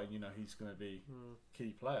starting. You know he's going to be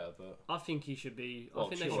key player, but I think he should be. Well, I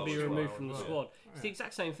think they Chilwell should be as well, removed from the yeah. squad. It's Yeah. the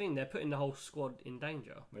exact same thing. They're putting the whole squad in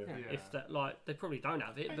danger. yeah. Yeah. If that, like, they probably don't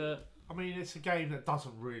have it, but I mean, it's a game that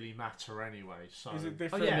doesn't really matter anyway. So Is it oh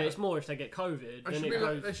different? yeah, but it's more if they get COVID. They Then should it be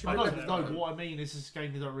like- goes. they should I be know, like- but no. What I mean is, this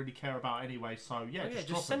game they don't really care about anyway. So yeah, Oh, yeah, just just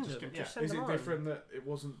drop send it. Just them. get, Just yeah. send Is them it home. different that it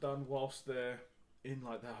wasn't done whilst they're in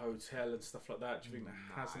like their hotel and stuff like that? Do you think that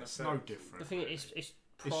has an It's effect? no different. The thing really. is, it's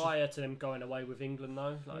just- prior to them going away with England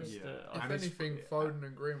though. Like, it's Yeah. the, If And it's- anything, Foden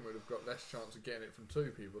and Greenwood have got less chance of getting it from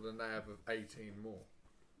 2 people than they have of 18 more.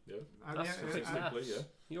 Yeah. And that's the- the thing, and- Simply, that's- yeah.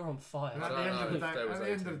 You're on fire. And I at the don't end know of the if day, there was at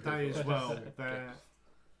the end of 18 the day as people. well,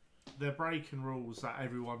 they're breaking rules that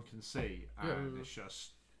everyone can see, and Yeah. it's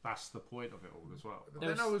just that's the point of it all as well. But There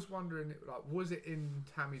then I was- was wondering, like, was it in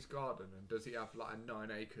Tammy's garden, and does he have like a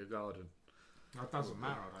 9-acre garden? It doesn't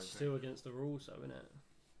matter. I don't Still against the rules, though, isn't it?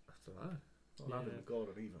 I don't know. Not having Yeah. the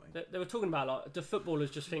garden either, mate. They were talking about like the footballers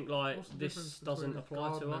just think like What's the this difference doesn't between a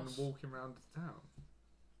apply to garden us. and walking around the town?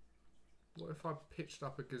 What if I pitched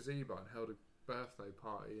up a gazebo and held a birthday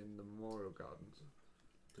party in the memorial gardens?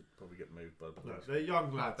 Could probably get moved by the Look, police. they're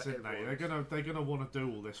young lads, but aren't they? everyone's- They're gonna want to do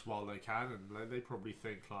all this while they can, and they probably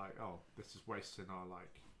think like, oh, this is wasting our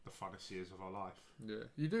like the funnest years of our life. Yeah,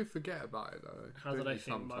 you do forget about it though. How do don't they you,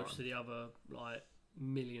 think most sometimes? of the other like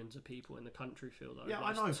millions of people in the country feel though? Yeah,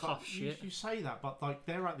 Like, I know. it's tough But shit. you say that, but like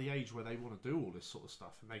they're at the age where they want to do all this sort of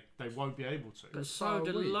stuff, and they won't be able to. But so so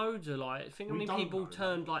do are we. loads of like. Think how We many don't people know,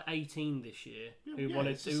 turned like 18 this year Yeah, who yeah,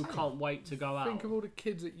 wanted it's the who same. can't wait to go out. Think of all the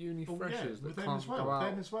kids at uni Well, freshers with that them can't as well, go out.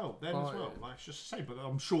 them as well. partying. Like it's just the same, but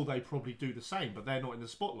I'm sure they probably do the same, but they're not in the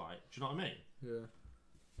spotlight. Do you know what I mean? Yeah.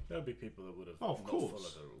 There'll be people that would have Oh, of not course,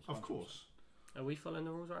 followed the rules. of 100%. course. Are we following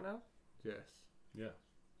the rules right now? Yes. Yeah,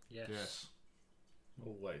 Yes. Yes.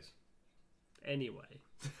 always. Anyway,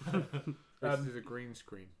 This is a green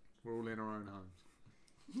screen. We're all in our own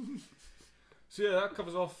homes. So yeah, that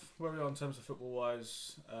covers off where we are in terms of football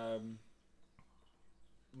wise.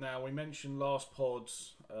 Now we mentioned last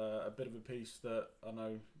pods a bit of a piece that I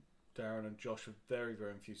know Darren and Josh are very,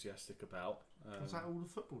 very enthusiastic about. Is that all the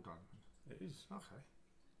football done? It is. Okay.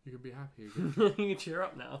 You can be happy again. you can cheer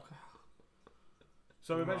up now.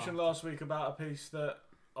 So we Right. mentioned last week about a piece that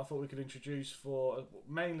I thought we could introduce for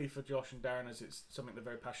mainly for Josh and Darren, as it's something they're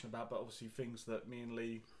very passionate about, but obviously things that me and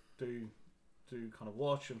Lee do kind of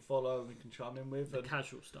watch and follow and we can chime in with. The And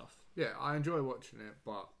casual stuff. Yeah, I enjoy watching it,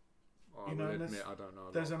 but I You know, will and admit I don't know.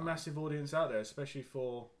 there's a lot about massive audience out there, especially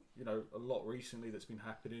for a lot recently that's been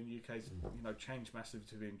happening. UK's changed massively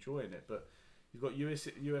to be enjoying it, but you've got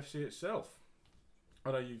UFC itself.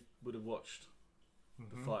 I know you would have watched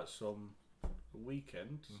the fights on the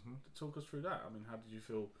weekend. Talk us through that. I mean, how did you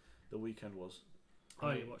feel the weekend was?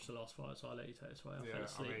 I only watched the last fight, so I'll let you take this away. I fell Yeah, I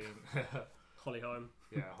asleep. mean, Holly home.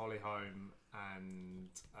 yeah, Holly Holm and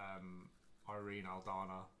Irene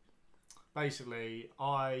Aldana. Basically,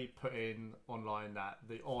 I put in online that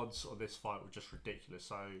the odds of this fight were just ridiculous.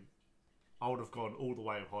 So I would have gone all the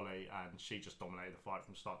way with Holly, and she just dominated the fight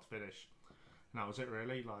from start to finish. And that was it,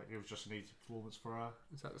 really. Like, it was just an easy performance for her.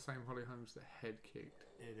 Is that the same Holly Holmes that head kicked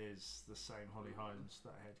It is the same Holly Holmes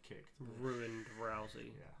that head kicked. Ruined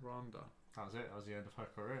Rousey. Yeah. Ronda? That was it. That was the end of her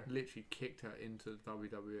career. Literally kicked her into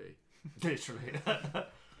WWE. Literally.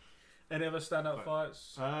 Any other standout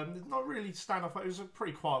fights? Not really stand-up fight. It was a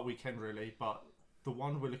pretty quiet weekend, really. But the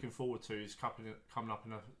one we're looking forward to is coming up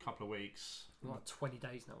in a couple of weeks. Like 20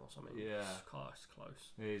 days now or something. Yeah. It's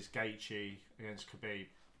close. Is Gaethje against Khabib.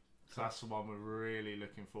 So that's the one we're really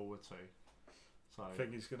looking forward to. So I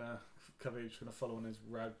think Khabib's gonna follow on his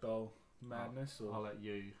ragdoll madness. I'll let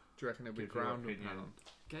you. Do you reckon it'll be Give your ground and opinion.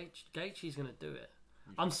 pound? Gaethje's going to do it.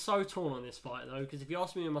 I'm so torn on this fight though, because if you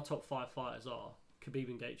ask me who my top 5 fighters are, Khabib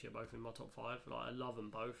and Gaethje are both in my top 5. Like, I love them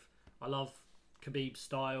both. I love Khabib's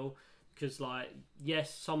style because, like,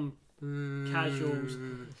 yes, some casuals.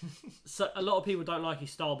 So a lot of people don't like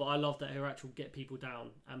his style, but I love that he'll actually get people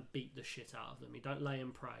down and beat the shit out of them. He don't lay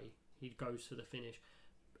and pray. He goes for the finish.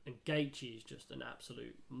 And Gaethje is just an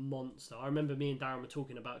absolute monster. I remember me and Darren were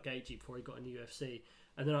talking about Gaethje before he got in the UFC,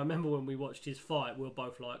 and then I remember when we watched his fight, we were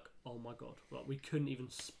both like, "Oh my god!" Like, we couldn't even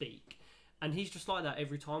speak. And he's just like that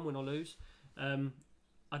every time when I lose.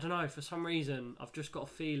 I don't know. For some reason, I've just got a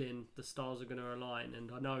feeling the stars are going to align,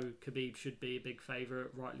 and I know Khabib should be a big favourite,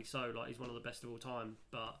 rightly so. Like, he's one of the best of all time,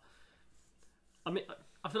 but I mean,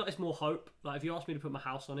 I feel like it's more hope. Like, if you ask me to put my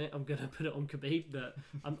house on it, I'm going to put it on Khabib. But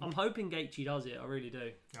I'm hoping Gaethje does it. I really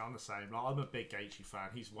do. Yeah, I'm the same. Like, I'm a big Gaethje fan.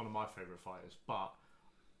 He's one of my favourite fighters. But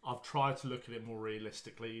I've tried to look at it more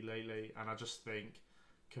realistically lately, and I just think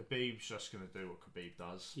Khabib's just going to do what Khabib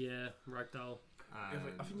does. Yeah, ragdoll.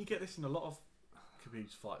 I think you get this in a lot of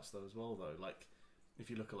Khabib's fights though as well though. Like, if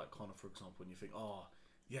you look at like Conor, for example, and you think, oh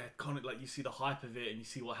yeah, Conor, like, you see the hype of it and you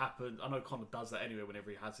see what happened. I know Conor does that anyway whenever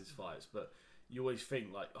he has his fights, but you always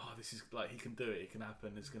think like, oh, this is like, he can do it, it can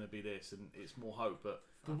happen, there's going to be this, and it's more hope. But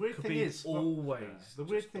the weird thing is, always the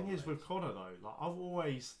weird thing is with Conor though, like, I've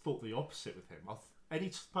always thought the opposite with him. Any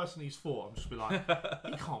person he's fought, I'm just be like,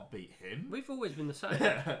 he can't beat him. We've always been the same.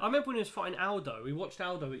 I remember when he was fighting Aldo. We watched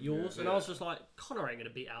Aldo at yours, and I was just like, Conor ain't going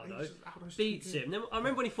to beat Aldo. Beats him. Then I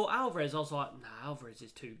remember when he fought Alvarez, I was like, nah, Alvarez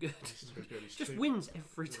is too good. Just wins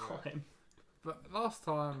every time. But last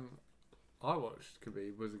time I watched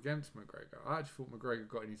Khabib was against McGregor. I actually thought McGregor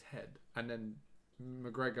got in his head, and then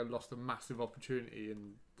McGregor lost a massive opportunity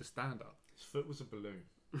in the stand-up. His foot was a balloon.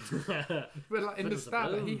 But like in the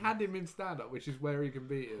stand-up, he had him in stand-up, which is where he can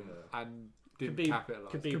beat him, and didn't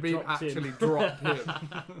capitalise. Khabib actually dropped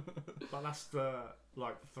him. But that's the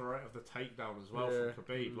threat of the takedown as well from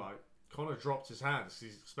Khabib. Like, Conor dropped his hands.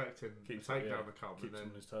 He's expecting the takedown to come, keeps and then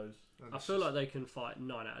on his toes. I feel like they can fight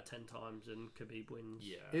 9 out of 10 times, and Khabib wins.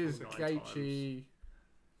 Yeah. Is 9 Gaethje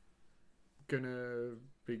gonna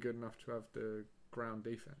be good enough to have the ground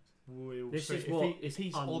defense? We'll This see. is what is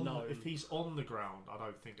unknown. If he's on the ground, I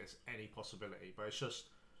don't think there's any possibility. But it's just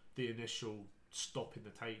the initial stopping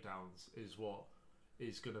the takedowns is what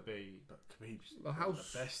is going to be. But Khabib's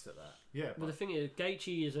the best at that. Yeah, But the thing is,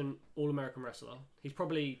 Gaethje is an all-American wrestler. He's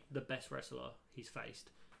probably the best wrestler he's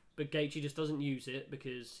faced. But Gaethje just doesn't use it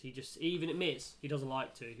because he even admits he doesn't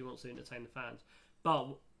like to. He wants to entertain the fans. But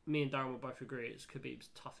me and Darren will both agree it's Khabib's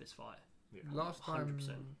toughest fight. yeah. Last time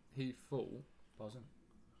 100%. he fought, Buzzing.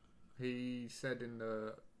 he said in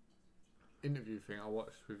the interview thing I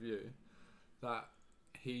watched with you that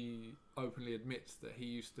he openly admits that he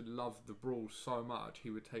used to love the brawl so much he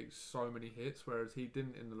would take so many hits, whereas he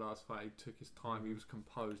didn't in the last fight. He took his time, he was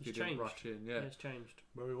composed, He's he didn't changed. rush in. Yeah, it's changed.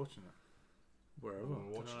 Where are we watching it? Wherever.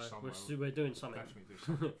 We'll watch it somewhere. We're doing something. Definitely do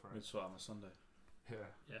something for it. It's on a Sunday.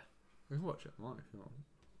 Yeah. We can watch it online if you want.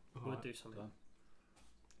 We'll Alright, do something. Done.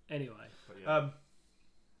 Anyway, but yeah.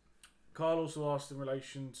 Carl also asked in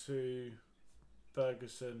relation to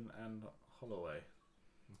Ferguson and Holloway,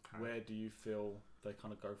 Okay. where do you feel they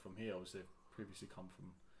kind of go from here? Obviously, they've previously come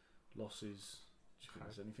from losses. Do you think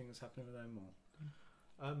there's anything that's happening with them?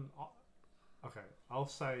 Or? Okay, I'll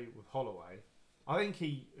say with Holloway, I think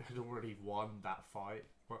he had already won that fight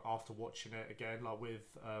after watching it again, like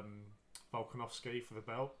with Volkanovski for the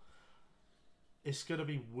belt. It's going to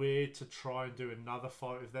be weird to try and do another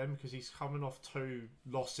fight with them because he's coming off 2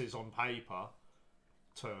 losses on paper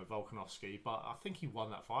to Volkanovski, but I think he won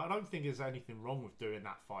that fight. I don't think there's anything wrong with doing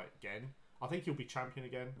that fight again. I think he'll be champion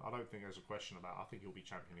again. I don't think there's a question about it. I think he'll be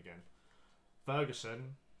champion again.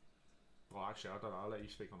 Ferguson, well, actually, I don't know. I'll let you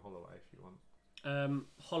speak on Holloway if you want.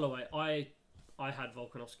 Holloway, I had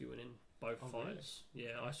Volkanovski winning both fights. Really?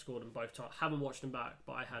 Yeah, I scored them both times. Haven't watched them back,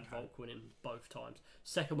 but I had Volk winning both times.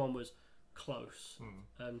 Second one was close,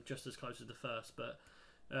 just as close as the first. But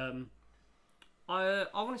I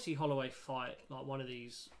want to see Holloway fight like one of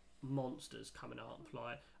these monsters coming up.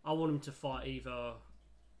 Like, I want him to fight either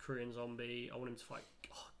Korean Zombie. I want him to fight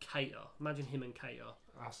Cater. Imagine him and Cater.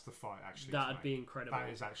 That's the fight, actually. That'd be incredible. That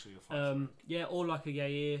is actually the fight. Yeah, or like a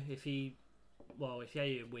Yair. If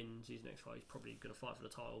Yair wins his next fight, he's probably going to fight for the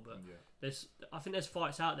title. But I think there's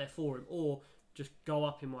fights out there for him, or just go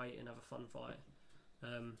up in weight and have a fun fight.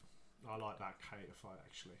 I like that Cater fight,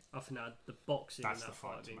 actually. I think the boxing That's in the that fight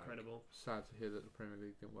fight would be to make. incredible. Sad to hear that the Premier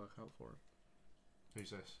League didn't work out for him. Who's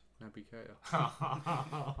this? Naby Keita.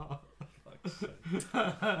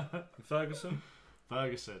 Ferguson.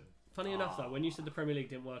 Ferguson. Funny enough, though, when you said the Premier League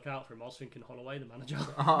didn't work out for him, I was thinking Holloway, the manager.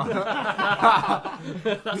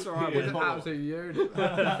 That's all right. He's an With absolute unit.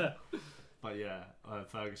 But yeah,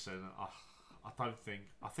 Ferguson.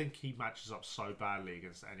 I think he matches up so badly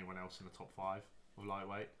against anyone else in the top 5 of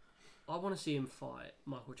lightweight. I want to see him fight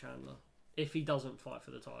Michael Chandler if he doesn't fight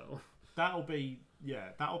for the title. That'll be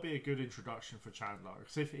a good introduction for Chandler,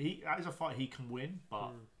 because if that is a fight he can win,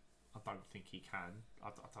 but I don't think he can. I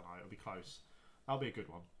don't know. It'll be close. That'll be a good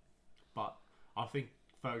one, but I think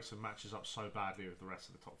Ferguson matches up so badly with the rest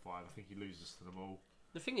of the top 5. I think he loses to them all.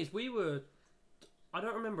 The thing is, I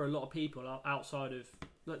don't remember a lot of people outside of.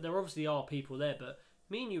 Like, there obviously are people there, but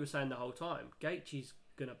me and you were saying the whole time, Gaethje's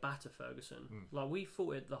gonna batter Ferguson. Like, we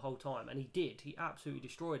thought it the whole time, and he did. He absolutely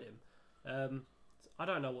destroyed him. I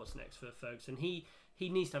don't know what's next for Ferguson. He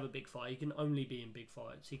needs to have a big fight. He can only be in big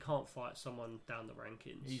fights. He can't fight someone down the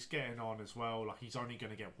rankings. He's getting on as well. Like, he's only going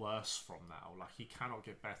to get worse from now. Like, he cannot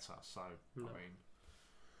get better. So No. I mean,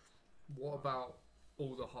 What about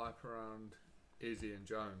all the hype around Izzy and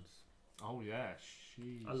Jones? oh yeah,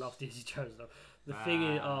 jeez. I love Izzy Jones though. The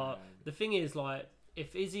Man. thing is, like,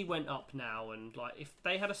 if Izzy went up now and like if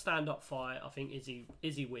they had a stand-up fight, I think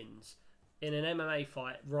Izzy wins. In an MMA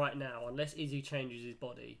fight right now, unless Izzy changes his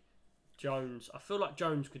body, I feel like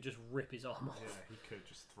Jones could just rip his arm off. Yeah, he could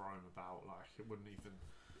just throw him about. Like, it wouldn't even.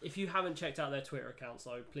 If you haven't checked out their Twitter accounts,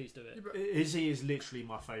 though, please do it. Izzy is literally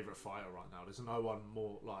my favourite fighter right now. There's no one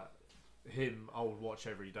more like him. I would watch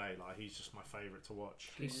every day. Like, he's just my favourite to watch.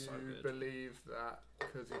 Do He's so you good. believe that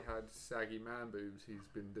because he had saggy man boobs, he's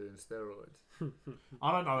been doing steroids?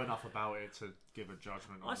 I don't know enough about it to give a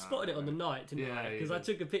judgment on I that. spotted it on the night, didn't Yeah, I? you Because I did.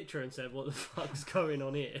 took a picture and said, "What the fuck's going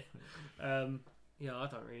on here?" Yeah, I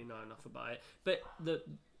don't really know enough about it, but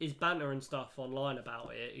his banter and stuff online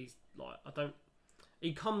about it, he's like,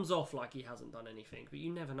 he comes off like he hasn't done anything, but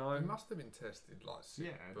you never know. He must have been tested like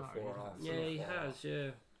before and after. Yeah, he the fight. has. Yeah.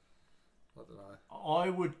 I don't know. I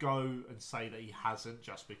would go and say that he hasn't,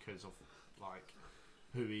 just because of like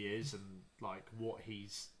who he is and like what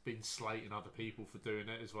he's been slating other people for doing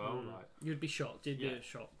it as well. Like, You'd be shocked. You'd Yeah. be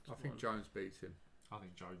shocked. I think Jones beats him. I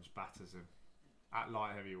think Jones batters him at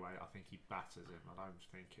light heavyweight. I think he batters him. I don't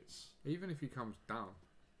think it's. Even if he comes down,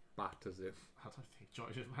 batters him. I don't think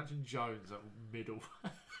Jones. Imagine Jones at middle.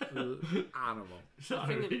 Animal. No,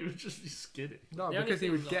 think he would just be skinny. No, The only because he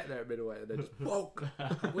thing would is, get there at middleweight and then just bulk.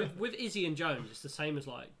 with Izzy and Jones, it's the same as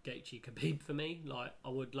like Gaethje Khabib for me. Like, I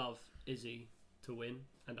would love Izzy to win,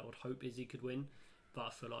 and I would hope Izzy could win, but I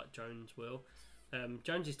feel like Jones will.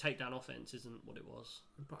 Jones's takedown offense isn't what it was.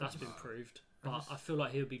 That's been proved. But I feel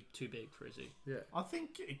like he would be too big for Izzy. Yeah. I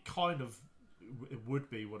think it kind of it would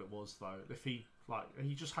be what it was though. If he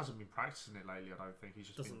he just hasn't been practicing it lately. I don't think he's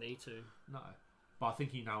just Doesn't been, need to. No, but I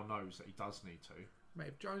think he now knows that he does need to. Mate,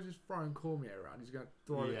 if Jones is throwing Cormier around, he's going to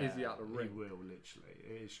throw Izzy out the ring. He will literally.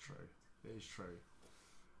 It is true. It is true.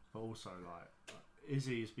 But also, like,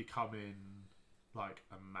 Izzy is becoming like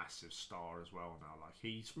a massive star as well now. Like,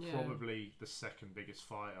 he's probably the second biggest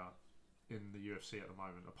fighter in the UFC at the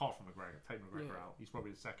moment, apart from McGregor. Take McGregor out, he's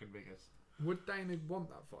probably the second biggest. Would Dana want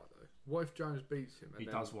that fight though? What if Jones beats him? And He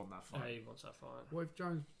then, does want that Yeah, fight. he wants that fight. What if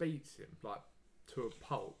Jones beats him like to a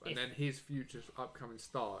pulp, and If- then his future upcoming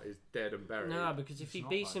star is dead and buried? No, because if It's he not,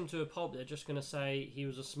 beats though. him to a pulp, they're just going to say he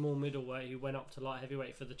was a small middleweight who went up to light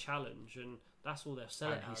heavyweight for the challenge, and that's all they'll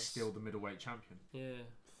sell And it he's as. still the middleweight champion. Yeah,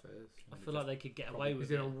 Fairs. I feel like they could get away with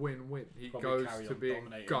Is it it a win-win? He Probably goes carry to on being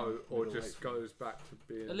dominating GOAT, or middleweight just for him. goes back to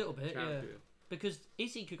being A little bit, yeah. champion. because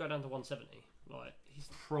Izzy could go down to 170. Like he's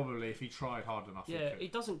Probably if he tried hard enough. yeah, he he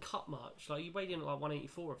doesn't cut much. Like he weighed in at like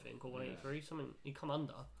 184, I think, or 183. Something he come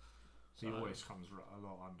under. he always comes a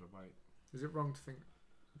lot underweight. Is it wrong to think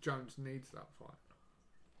Jones needs that fight?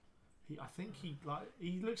 I think he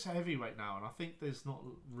looks at heavyweight now, and I think there's not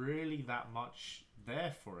really that much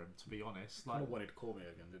there for him, to be honest. Kind Like, of wanted Cormier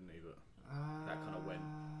again, didn't he? But that kind of went.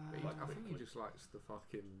 I think he just likes the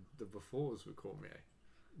befores with Cormier.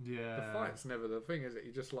 yeah, The fight's never the thing, is it?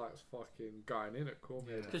 He just likes fucking going in at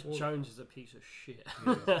Cormier. Yeah. Because before. Jones is a piece of shit. He's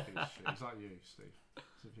a piece of shit. He's like you, Steve.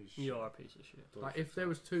 He's a piece of You shit. are a piece of shit. Like if there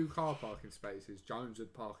was 2 car parking spaces, Jones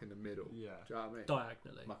would park in the middle. Yeah. Do you know what I mean?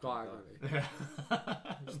 Diagonally. Diagonally. Yeah.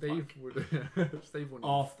 Steve would. Steve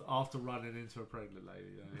wouldn't. After running into a pregnant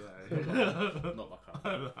lady. Yeah. Not my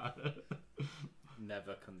car.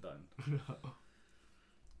 Never condoned.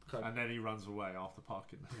 And then he runs away after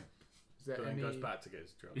parking. Is there But then any? goes back to get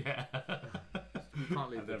his job. Yeah. You can't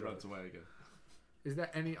leave And the then drive. runs away again. Is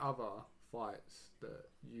there any other fights that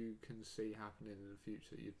you can see happening in the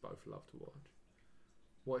future that you'd both love to watch?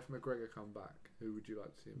 What if McGregor come back? Who would you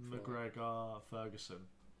like to see him fight? McGregor, Ferguson.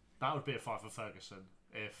 That would be a fight for Ferguson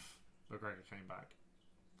if McGregor came back.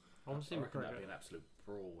 I want to see I reckon that'd McGregor. be an absolute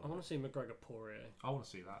brawl. I want to see McGregor Poirier. I want to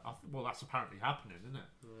see that. Well, that's apparently happening, isn't it?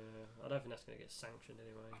 Yeah, I don't think that's going to get sanctioned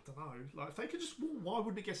anyway. I don't know. Like, if they could just, why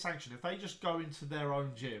wouldn't it get sanctioned? If they just go into their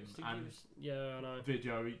own gym and Yeah, I know.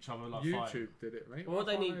 video each other like YouTube fighting. did it, mate. Well, what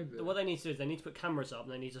Why they can't need, do it? what they need to do is they need to put cameras up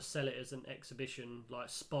and they need to sell it as an exhibition, like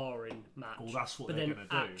sparring match. Well, that's what but they're then going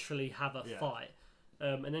to do. actually have a Yeah. fight,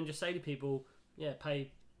 and then just say to people, yeah,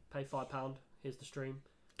 pay £5. Here's the stream.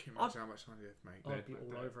 Can you imagine how much money they'd make? I'd be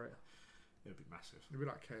all over it. It'd be massive. It'd be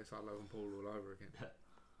like KSI Logan Paul all over again.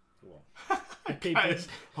 What? People,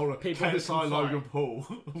 Hold on. people who KSI can Logan Paul,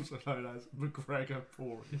 also known as McGregor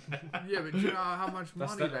Poirier. Yeah, but do you know how much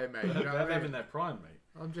That's money that- they make? You know They're what I them in mean? their prime, mate.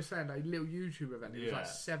 I'm just saying, like, little YouTube event. It was Yeah. like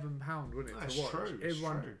 £7, wasn't it? That's to watch. true. It's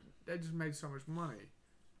Everyone, true. they just made so much money.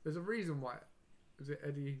 There's a reason why. Is it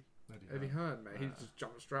Eddie Hearn, mate? He Yeah. just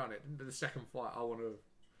jumped straight on it. The second fight, I want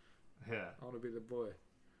to be the boy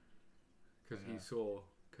because Yeah. he saw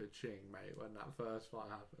ka-ching, mate, when that first fight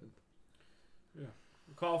happened.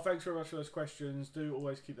 Carl, thanks very much for those questions. Do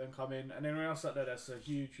always keep them coming. And anyone else out there that's a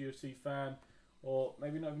huge UFC fan, or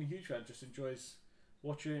maybe not even a huge fan, just enjoys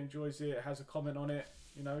watching it, enjoys it, has a comment on it,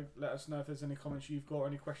 you know, let us know if there's any comments you've got or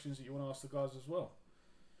any questions that you want to ask the guys as well.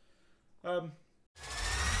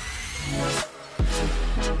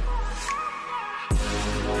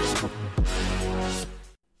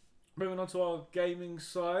 Moving on to our gaming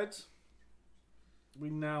side, we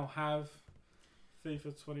now have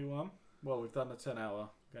FIFA 21. Well, we've done the 10-hour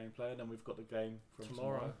gameplay, and then we've got the game from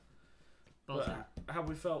tomorrow. Buzzing. But have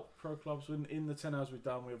we felt pro clubs in the 10 hours we've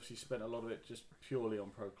done? We obviously spent a lot of it just purely on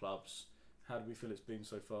pro clubs. How do we feel it's been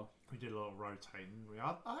so far? We did a lot of rotating.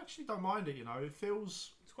 I actually don't mind it. You know, it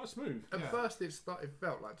feels. It's quite smooth. At Yeah. first, it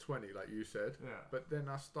felt like 20, like you said. Yeah. But then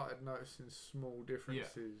I started noticing small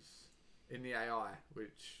differences in the AI,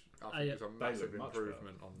 which I think yeah. was a They massive look much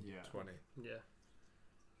improvement on Yeah. 20. Yeah.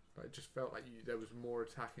 Like, it just felt like there was more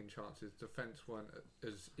attacking chances. Defence weren't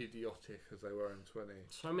as idiotic as they were in 20.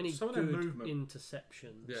 So many Some of their good movement-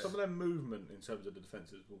 interceptions. Yeah. Some of their movement in terms of the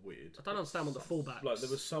defences were weird. I don't understand what the fullbacks. Like there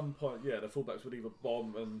was some point, the fullbacks would either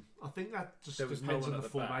bomb and I think that just There was depends no on one the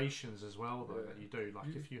at the back. formations as well, though, Yeah. that you do.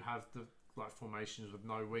 Like, if you have the formations with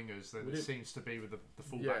no wingers, then We it did- seems to be with the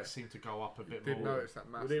fullbacks Yeah. seem to go up a bit Did more. notice that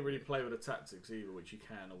we massive. didn't really play with the tactics either, which you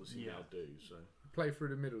can obviously Yeah. now do. So Play through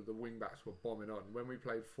the middle, the wing backs were bombing on. When we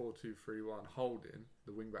played 4-2-3-1 holding,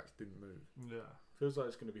 the wing backs didn't move. Yeah. feels like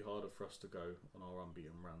it's going to be harder for us to go on our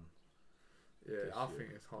unbeaten run. Yeah, This I year. think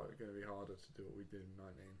it's going to be harder to do what we did in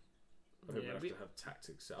 19. I think Yeah, we have to have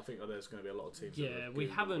tactics set. I think there's going to be a lot of teams. Yeah, that have we Googled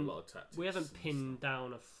haven't- a lot of tactics. We haven't and pinned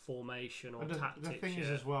down a formation or And the tactics thing yet. is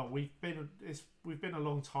as well, we've been a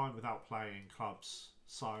long time without playing clubs,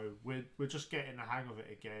 so we're just getting the hang of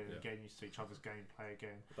it again Yeah. and getting used to each other's gameplay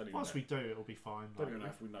again. Don't even Once know- we do, it'll be fine. don't even know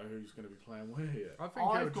if we know who's going to be playing where yet. I think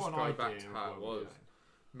I've it would just got go an back idea to of how what it we're was.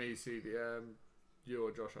 doing. Me, CDM, you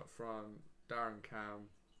or Josh up front, Darren Cam,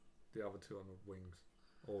 the other two on the wings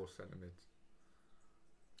or centre mids.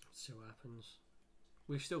 See what happens.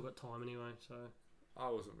 We've still got time anyway, so I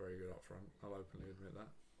wasn't very good up front. I'll openly admit that.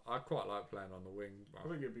 I quite like playing on the wing, but I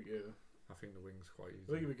think it'd be good. I think the wing's quite I think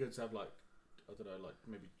easy. it'd be good to have like I don't know, like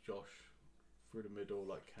maybe Josh through the middle,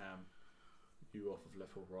 like Cam, you off of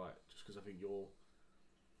left or right, just because I think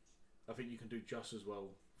you can do just as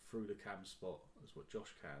well through the Cam spot as what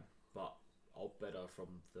Josh can, but I'll better from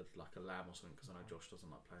the like a Lamb or something because I know Josh doesn't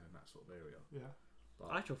like playing in that sort of area. Yeah.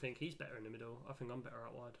 I actually think he's better in the middle. I think I'm better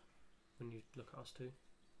out wide. When you look at us two,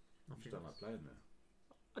 I just don't like playing there.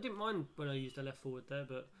 I didn't mind when I used the left forward there,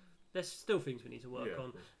 but there's still things we need to work Yeah, of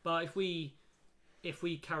on. course. But if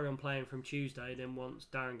we carry on playing from Tuesday, then once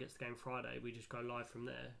Darren gets the game Friday, we just go live from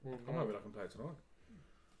there. Well, I'm hoping I can play tonight.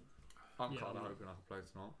 I'm Yeah, kind of I'm- hoping I can play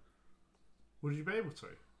tonight. Would you be able to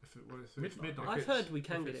if it was Midnight. midnight? I've it's- heard we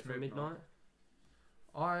can if get it's it from midnight. midnight.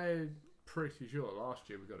 I'm pretty sure last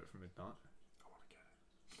year we got it from midnight. I want to get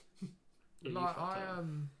it. Yeah, you Like fucked I up.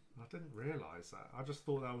 I didn't realise that. I just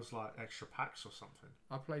thought that was like extra packs or something.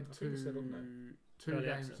 I played I think it said on there. two Early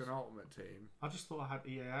games access. in Ultimate Team. I just thought I had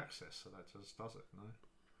EA access, so that just does it. No.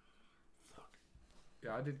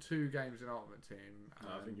 Yeah, I did 2 games in Ultimate Team. No,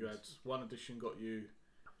 I think you had one edition got you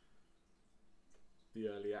the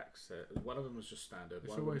early access. One of them was just standard. It's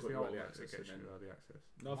One of always them the got you early Ultimate that access. gets And you then, early access.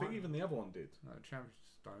 no, I think even the other one did. No, Champions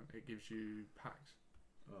don't. It gives you packs.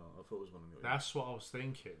 Oh, I thought it was one of the. That's what I was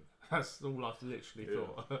thinking. That's all I literally Yeah.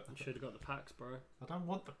 thought. You should have got the packs, bro. I don't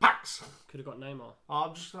want the packs. Could have got Neymar.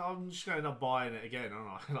 I'm just going to end up buying it again,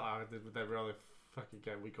 aren't I? Like I did with every other fucking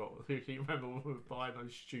game we got. You remember when we were buying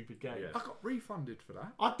those stupid games? Yeah. I got refunded for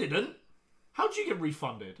that. I didn't. How'd you get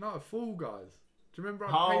refunded? No, Fall Guys. Do you remember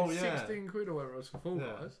I Oh, paid yeah. 16 quid or whatever it was for Fall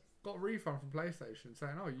Yeah. Guys? Got a refund from PlayStation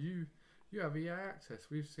saying, "Oh, you have EA access.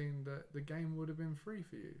 We've seen that the game would have been free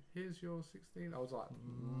for you. Here's your 16." I was like,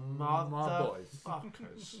 my boys.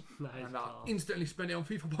 Fuckers. That is And I class. instantly spent it on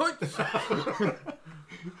FIFA points.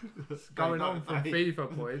 Going They on know- from they-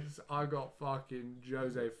 FIFA points, I got fucking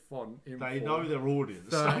Jose Font in They for know their audience.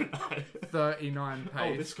 Thir- don't they? 39 Oh,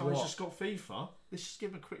 pace. this guy's just got FIFA. Let's just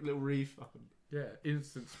give him a quick little refund. Yeah,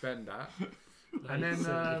 instant spend that. That And is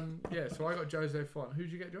then, silly. so I got Jose Font. Who'd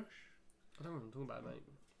you get, Josh? I don't know what I'm talking about, mate.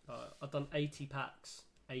 I've done 80 packs.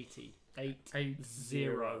 80. 8-0.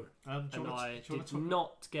 8-0. Do And you I want did to talk,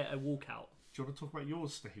 not get a walkout. do you want to talk about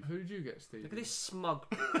yours, Steve? Who did you get, Steve? Look at this smug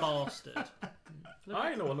bastard. I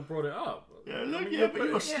ain't the one that brought it up. Yeah, look, I mean, yeah, you're but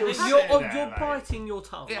putting- you're still You're, sitting there, you're mate. biting your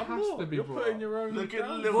tongue. It Your has to be You're brought putting up. your own. Look at the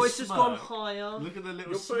down. little voice has smirk. gone higher. Look at the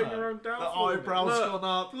little You're putting smirk. your own The downfall. eyebrows Look. gone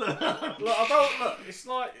up. Look. Look, I don't look. It's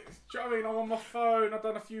like, do you know what I mean? I'm on my phone. I've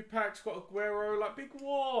done a few packs. Got Aguero. Like, big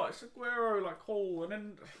what? It's Aguero. Like, cool. And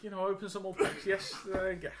then open some more packs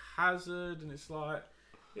yesterday and get Hazard, and it's like,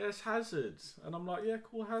 yeah, it's Hazard. And I'm like, yeah,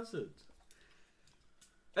 cool, Hazard.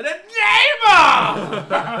 And then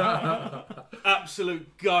Neymar,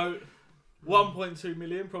 absolute goat. 1.2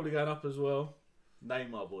 million, probably going up as well.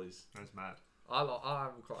 Neymar, boys. That's mad. I'm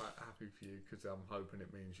quite happy for you because I'm hoping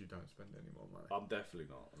it means you don't spend any more money. I'm definitely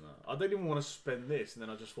not. No. I don't even want to spend this, and then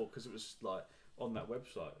I just thought because it was like on that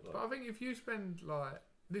website. Like, But I think if you spend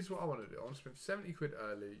this is what I want to do. I want to spend 70 quid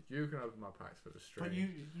early. You can open my packs for the stream. But you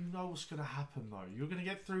know what's going to happen though. You're going to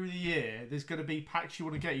get through the year. There's going to be packs you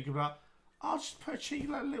want to get. You can be like, I'll just put a cheeky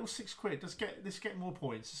little 6 quid. Let's get more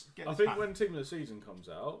points. Just get I this think pack. when Team of the Season comes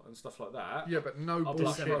out and stuff like that, Yeah, but no I'll be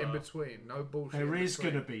bullshit like, in "Brother." between. No bullshit. There in is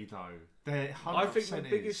between. going to be though. There 100% I think the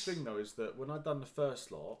biggest is. thing though is that when I done the first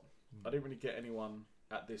lot, I didn't really get anyone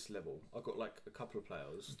at this level. I got like a couple of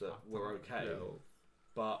players that were okay, Little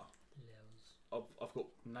but I've got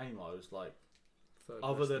Neymar's like third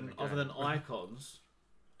other best in than the other game. than icons,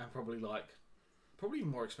 and probably even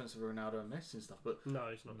more expensive than Ronaldo and Messi and stuff. But No,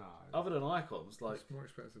 it's not. No. other than icons, like It's more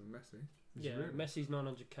expensive than Messi. Yeah, really? Messi's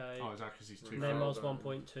 900k. Oh, is that because he's too Neymar's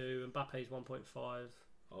Ronaldo. 1.2, Mbappe's 1.5,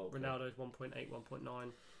 oh, okay. Ronaldo's 1.8,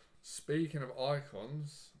 1.9. Speaking of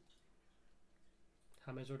icons,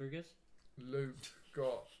 James Rodriguez. Luke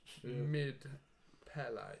got Yeah. mid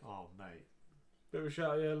Pele. Oh, mate. Bit of a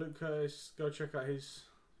shout, yeah, Luke Curtis. Go check out his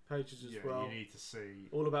pages as Yeah, well. you need to see.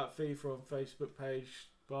 All About FIFA on Facebook page.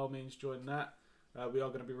 By all means, join that. We are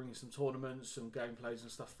going to be running some tournaments, some gameplays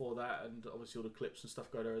and stuff for that, and obviously all the clips and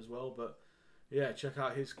stuff go there as well. But yeah, check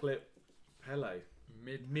out his clip, Pele.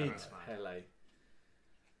 Mid That's mad. Pele.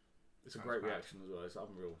 It's a That's great mad. reaction as well. It's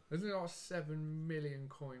unreal. Isn't it like 7 million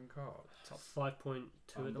coin cards? Top 5.2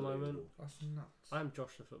 at the moment. Unbelievable. That's nuts. I am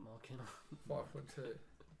Josh the Foot Marking. 5.2.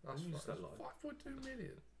 That's When is that right. like? 5.2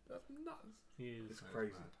 million. That's nuts. He is. It's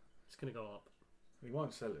crazy. It's going to go up. He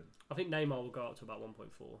won't sell him. I think Neymar will go up to about 1.4.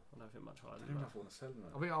 I don't think much higher I than don't know that. if I want to sell him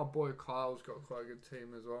I though. think our boy Kyle's got quite a good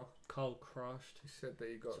team as well. Cole crushed. He said that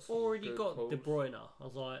he got He's some already good got pulls. De Bruyne. I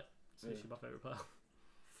was like, it's Yeah. literally my favourite player.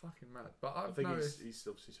 Fucking mad. But I I've think noticed he's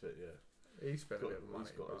obviously spent, yeah. he spent a got- bit of money.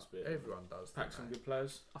 he's got But his bit. everyone does. Pack don't some they? good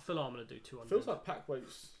players. I feel like I'm going to do 200 Feels like pack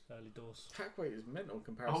weights. early doors. Pack weight is mental in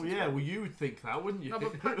comparison. Oh, to yeah, what- well, you would think that, wouldn't you? No,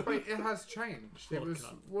 but pack weight, it has changed. It What was,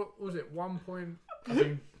 cunt. what was it, 1 point...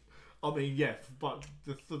 I mean, yeah, but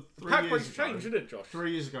the 3 pack years weights ago, changed, didn't it, Josh?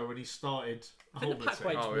 3 years ago when he started I think the Ultimate pack Team.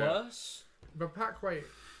 weight's Oh, yeah. worse. But pack weight,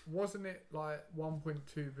 wasn't it like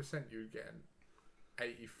 1.2% you would get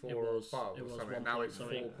 84 It or was. above It or was something? 1 Now it's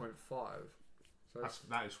something. 4.5. So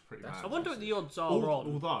That is pretty That's- mad. I wonder what the odds are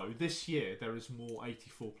on. Although this year there is more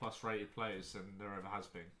 84 plus rated players than there ever has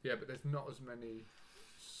been. yeah, but there's not as many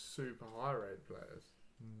super high rated players.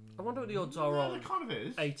 I wonder what the odds are Yeah, on there kind of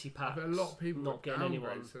is. 80 I packs. bet a lot of people not got getting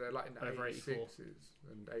anyone. downgrades, so they're like in the over 84.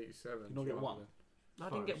 86s and 87s. You not get rather one? than- I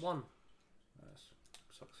didn't get one.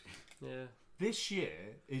 Sucks. Yeah. This year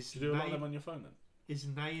is Did you do a lot of them on your phone then? is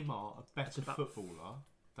Neymar a better It's about- footballer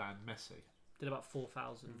than Messi? Did about In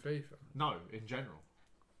 4,000. FIFA? No, in general.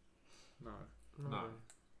 No. No.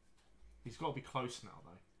 He's got to be close now,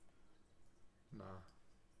 though. No.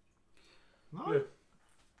 No. Yeah.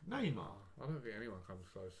 Neymar. I don't think anyone comes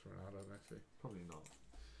close to Ronaldo, Messi. Probably not.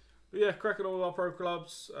 But yeah, cracking all our pro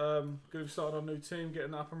clubs. Going to be starting our new team,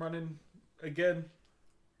 getting up and running again.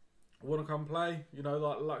 Want to come play, you know,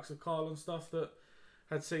 like the likes of Carl and stuff that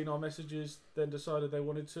had seen our messages, then decided they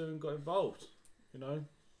wanted to and got involved. You know,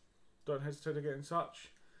 don't hesitate to get in touch.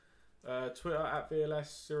 Twitter at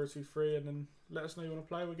VLS023, and then let us know you want to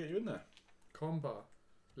play. We'll get you in there. Comba,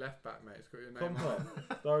 left back, mate. It's got your name. Compa.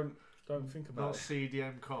 Don't think about Not it.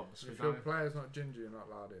 CDM comms. If your player's not ginger, you're not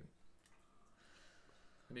allowed in.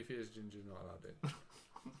 And if he is ginger, you're not allowed in.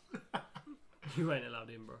 You ain't allowed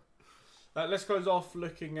in, bro. Let's close off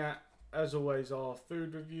looking at, as always, our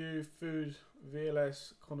food review, food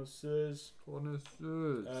VLS connoisseurs.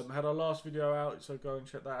 Had our last video out, so go and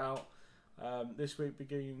check that out. This week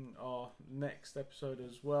beginning our next episode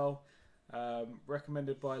as well.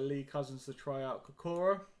 Recommended by Lee Cousins to try out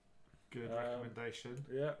Kokora. Good recommendation.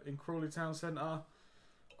 Yeah, in Crawley Town Centre.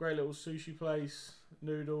 Great little sushi place.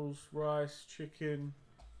 Noodles, rice, chicken,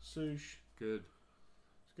 sushi. Good.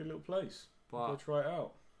 It's a good little place. But go try it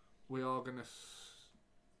out. We are going to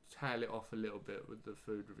tail it off a little bit with the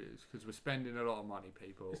food reviews because we're spending a lot of money,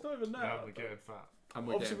 people. It's not even that. Yeah, we're getting fat. And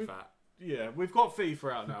we're Obviously getting fat. Yeah, we've got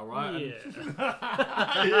FIFA out now, right? Yeah.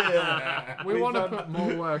 Yeah. We want to put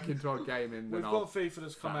more work into our gaming than We've our got FIFA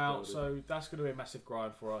that's come fat out, building. so that's going to be a massive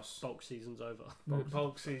grind for us. Bulk season's over. The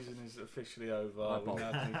bulk season is officially over. My We bulk.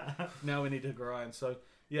 now we need to grind. So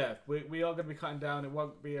yeah, we are going to be cutting down. It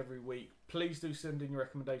won't be every week. Please do send in your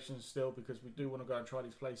recommendations still, because we do want to go and try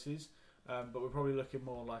these places. But we're probably looking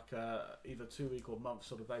more like either 2 week or month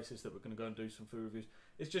sort of basis that we're going to go and do some food reviews.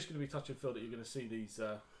 It's just going to be touch and feel that you're going to see these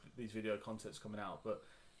video contents coming out, but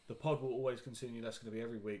the pod will always continue. That's going to be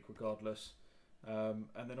every week regardless. And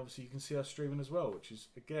then obviously you can see us streaming as well, which is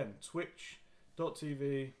again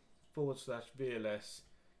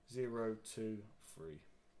twitch.tv/VLS023.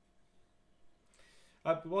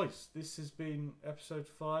 Boys, this has been episode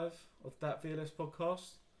 5 of That VLS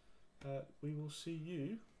podcast. We will see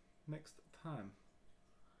you next time.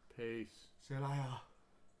 Peace. See you later.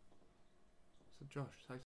 So Josh, say